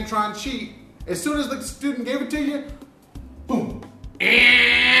Scantron sheet. As soon as the student gave it to you, boom.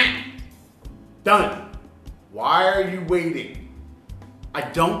 Done. Why are you waiting? I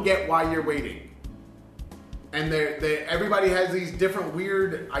don't get why you're waiting. And everybody has these different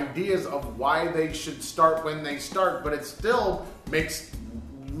weird ideas of why they should start when they start, but it still makes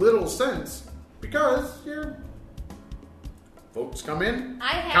little sense because your votes come in,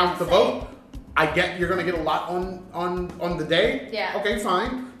 count the vote. I get you're going to get a lot on the day. Yeah. Okay,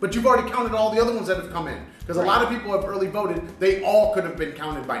 fine. But you've already counted all the other ones that have come in. Because a lot of people have early voted. They all could have been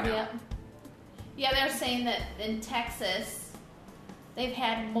counted by now. Yep. Yeah, they're saying that in Texas, they've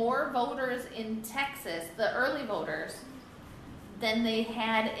had more voters in Texas, the early voters, than they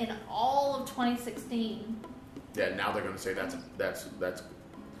had in all of 2016. Yeah, now they're going to say that's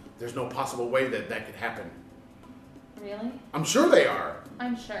there's no possible way that could happen. Really? I'm sure they are.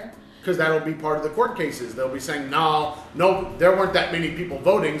 I'm sure. Because that'll be part of the court cases. They'll be saying, no, there weren't that many people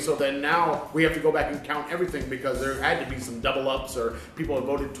voting, so then now we have to go back and count everything because there had to be some double ups or people had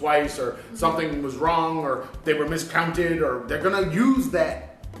voted twice or something was wrong or they were miscounted or they're going to use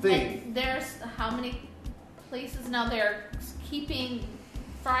that thing. And there's how many places now they're keeping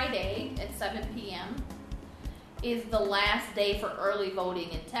Friday at 7 p.m. is the last day for early voting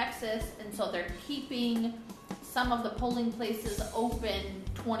in Texas, and so they're keeping some of the polling places open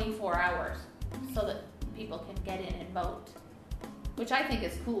 24 hours so that people can get in and vote, which I think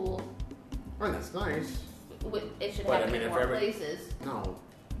is cool. Well, that's nice. It should But, happen in more places. No.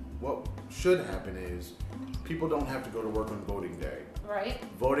 What should happen is people don't have to go to work on voting day. Right?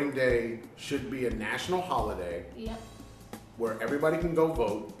 Voting day should be a national holiday Yep. where everybody can go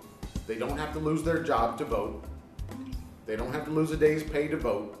vote. They don't have to lose their job to vote. They don't have to lose a day's pay to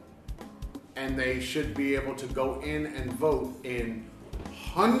vote. And they should be able to go in and vote in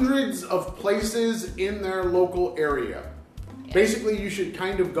hundreds of places in their local area. Yeah. Basically, you should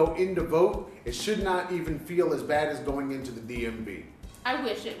kind of go in to vote. It should not even feel as bad as going into the DMV. I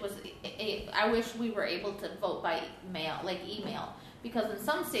wish it was. I wish we were able to vote by mail, like email, because in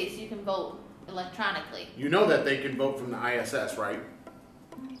some states you can vote electronically. You know that they can vote from the ISS, right?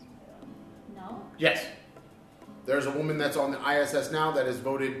 No. Yes. There's a woman that's on the ISS now that has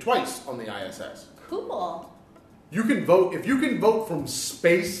voted twice on the ISS. Cool. You can vote. If you can vote from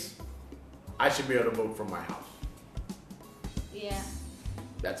space, I should be able to vote from my house. Yeah.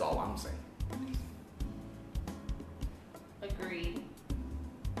 That's all I'm saying. Agreed.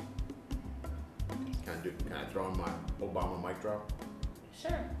 Can I throw in my Obama mic drop?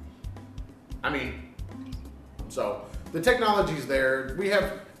 Sure. I mean, so the technology's there. We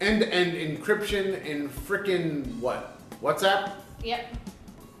have end-to-end encryption in frickin' what? WhatsApp? Yep.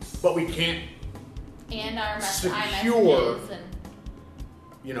 But we can't, And our Secure. iMessages and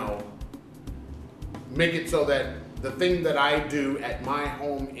you know, make it so that the thing that I do at my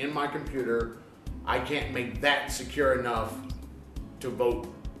home in my computer, I can't make that secure enough to vote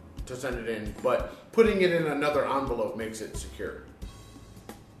to send it in. But putting it in another envelope makes it secure.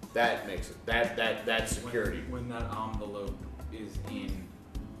 That makes it that's security. When that envelope is in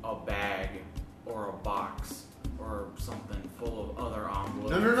a bag or a box or something full of other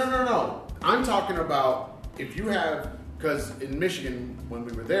envelopes. No. I'm talking about if you have, because in Michigan, when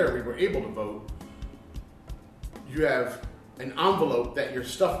we were there, we were able to vote. You have an envelope that your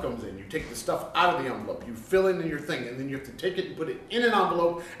stuff comes in. You take the stuff out of the envelope. You fill in your thing, and then you have to take it and put it in an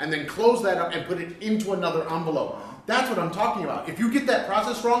envelope, and then close that up and put it into another envelope. That's what I'm talking about. If you get that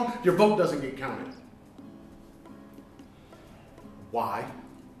process wrong, your vote doesn't get counted. Why?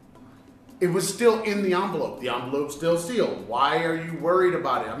 It was still in the envelope. The envelope's still sealed. Why are you worried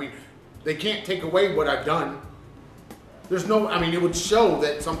about it? I mean, they can't take away what I've done. There's no, I mean, it would show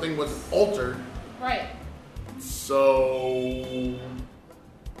that something was altered. right. So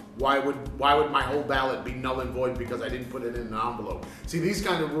why would my whole ballot be null and void because I didn't put it in an envelope? See, these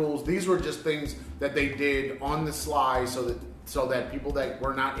kind of rules, these were just things that they did on the sly so that people that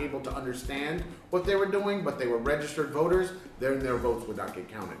were not able to understand what they were doing, but they were registered voters, then their votes would not get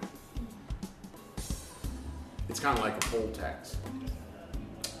counted. It's kind of like a poll tax.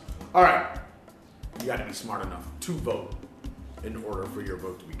 All right, you got to be smart enough to vote in order for your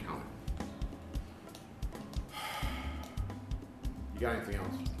vote to be counted. You got anything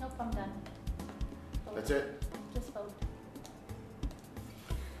else? Nope, I'm done. Vote. That's it? Just vote.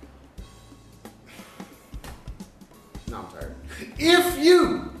 No, I'm tired. If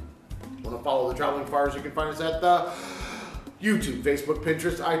you want to follow the Traveling Fires, you can find us at the YouTube, Facebook,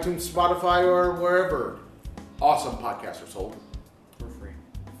 Pinterest, iTunes, Spotify, or wherever awesome podcasts are sold.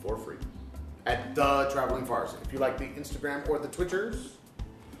 For free. At the Traveling Fires. If you like the Instagram or the Twitters,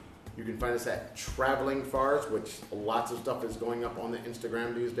 you can find us at Traveling Fars, which lots of stuff is going up on the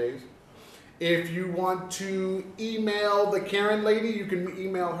Instagram these days. If you want to email the Karen lady, you can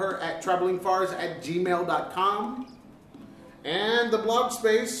email her at travelingfars@gmail.com. And the blog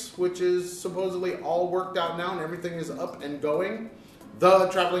space, which is supposedly all worked out now and everything is up and going.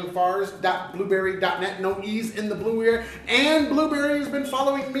 thetravelingfars.blueberry.net. No E's in the blue here. And Blueberry has been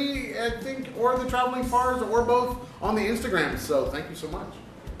following me, I think, or the Traveling Fars, or both on the Instagram. So thank you so much.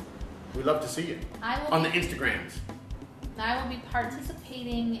 We'd love to see you on the Instagrams. I will be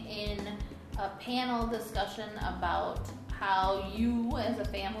participating in a panel discussion about how you as a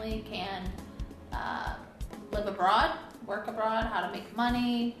family can live abroad, work abroad, how to make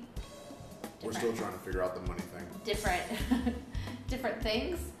money. We're still trying to figure out the money thing. Different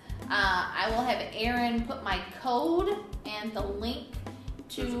things. I will have Aaron put my code and the link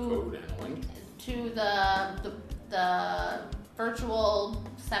There's a to code and a link. to the virtual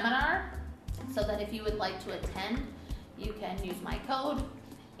seminar, so that if you would like to attend, you can use my code.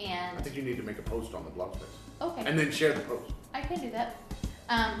 And I think you need to make a post on the blog space. okay, And then share the post. I can do that.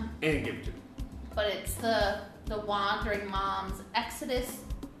 And give it to me. But it's the Wandering Moms Exodus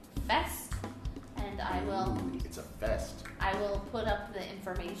Fest, and I will Ooh, it's a fest. put up the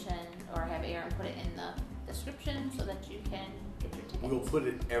information, or have Aaron put it in the description so that you can get your tickets. We'll put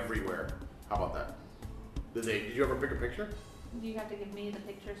it everywhere. How about that? Did you ever pick a picture? You have to give me the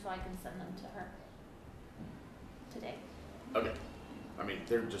picture so I can send them to her today. Okay. I mean,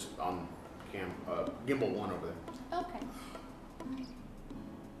 they're just on Gimbal 1 over there. Okay.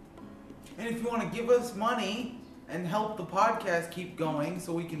 And if you want to give us money and help the podcast keep going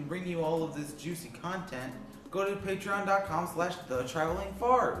so we can bring you all of this juicy content, go to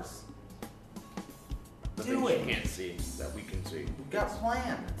patreon.com/thetravelingfars. The Do things it. you can't see that we can see. We've got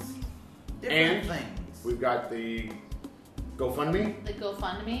plans. And Different things. We've got the GoFundMe, The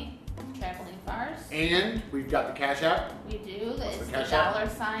GoFundMe, Traveling Fars. and we've got the Cash App, We do. What's It's the the Cash App?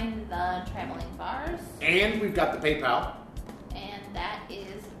 $, the Traveling Fars, and we've got the PayPal. and that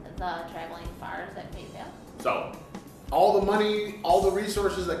is the Traveling Fars at PayPal. So, all the money, all the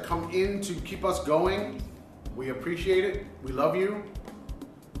resources that come in to keep us going, we appreciate it. We love you.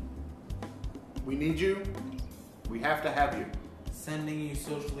 We need you. We have to have you. Sending you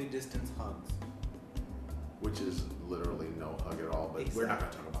socially distanced hugs. Which is literally no hug at all, but we're not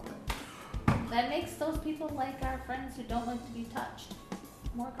going to talk about that. That makes those people like our friends who don't like to be touched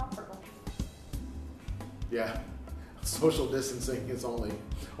more comfortable. Yeah, social distancing is only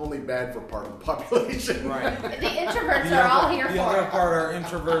bad for part of the population. Right. The introverts are all here The other for. part are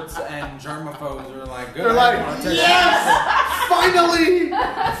introverts and germaphobes are like, good. They're I like, wanna touch yes,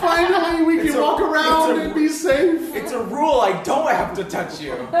 finally, we It's can a- walk around it's a- and be safe. you. It's a rule. I don't have to touch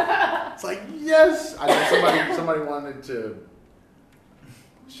you. It's like, yes. I know somebody wanted to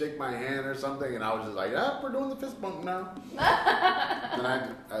shake my hand or something, and I was just like, yeah, we're doing the fist bump now. And I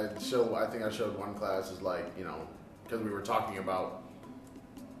think I showed one class is like, you know, because we were talking about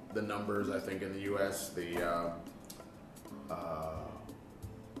the numbers. I think in the U.S. the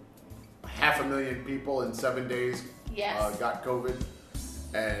 500,000 people in 7 days Yes. got COVID,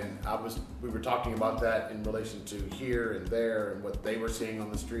 and we were talking about that in relation to here and there and what they were seeing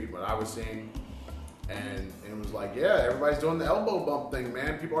on the street, what I was seeing, and it was like, yeah, everybody's doing the elbow bump thing,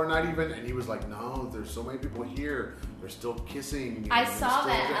 man. People are not even, and he was like, no, there's so many people here, they're still kissing. I they're saw still-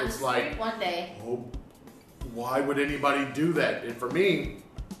 that on the it's street like, one day. oh, why would anybody do that? And for me,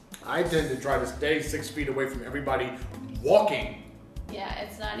 I tend to try to stay 6 feet away from everybody walking. Yeah,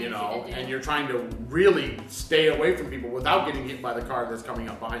 it's not You easy know, to do. and you're trying to really stay away from people without getting hit by the car that's coming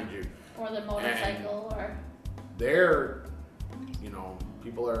up behind you. Or the motorcycle, or There, you know,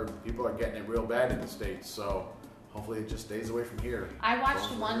 people are getting it real bad in the States, so hopefully it just stays away from here. I watched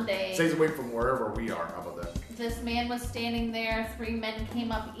one day. Stays away from wherever we are. How about that? This man was standing there. 3 men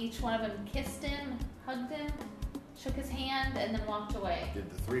came up. Each one of them kissed him, hugged him, shook his hand, and then walked away. Did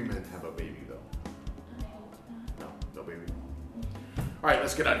the 3 men have a baby though? I hope not. No baby. All right,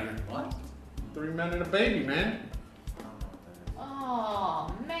 let's get out of here. What? 3 men and a baby, man.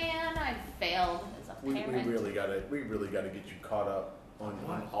 Oh man, I failed as a We parent. really gotta get you caught up on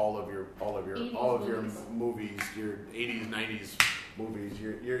all of your 80s movies, your 80s, 90s movies.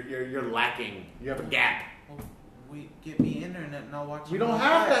 You're lacking. You have a gap. Well, get me internet and I'll watch We it don't on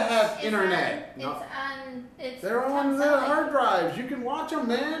have to Flex. have It's internet. On, No. It's on. It's They're Tom on the Selleck. hard drives. You can watch them,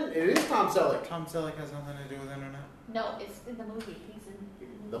 man. It is Tom Selleck. Tom Selleck has nothing to do with internet. No, it's in the movie. He's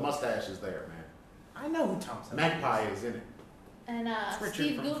in. The mustache is there, man. I know who Tom Selleck Magpie is in it. And It's Richard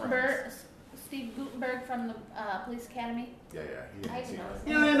Steve from Gutenberg. Steve Gutenberg from the Police Academy. Yeah. He I didn't see know it. his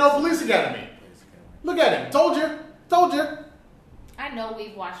You name. don't even know Police Academy. Look at him. Told you. I know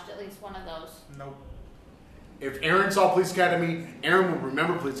we've watched at least one of those. Nope. If Aaron saw Police Academy, Aaron would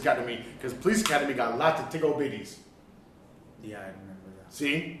remember Police Academy because Police Academy got lots of tickle bitties. Yeah, I remember that.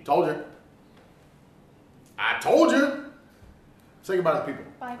 See? Told you. I told you. Say goodbye to the people.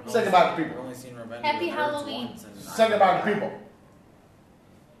 Bye. Say goodbye to the I've people. only seen Revenge Happy of the Nerds Halloween. once, and Say I- goodbye to the people.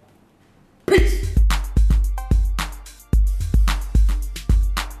 Peace.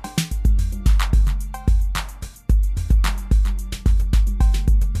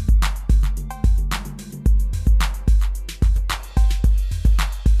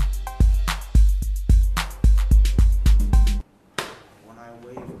 When I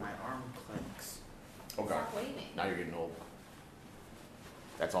wave, my arm clicks. Oh God. Stop waving. Now you're getting old.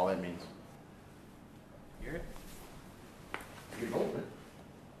 That's all that means. Hear it? You're getting old, man.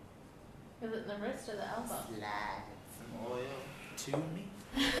 Is it the wrist or the elbow? Slide some oil to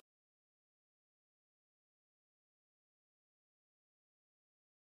me.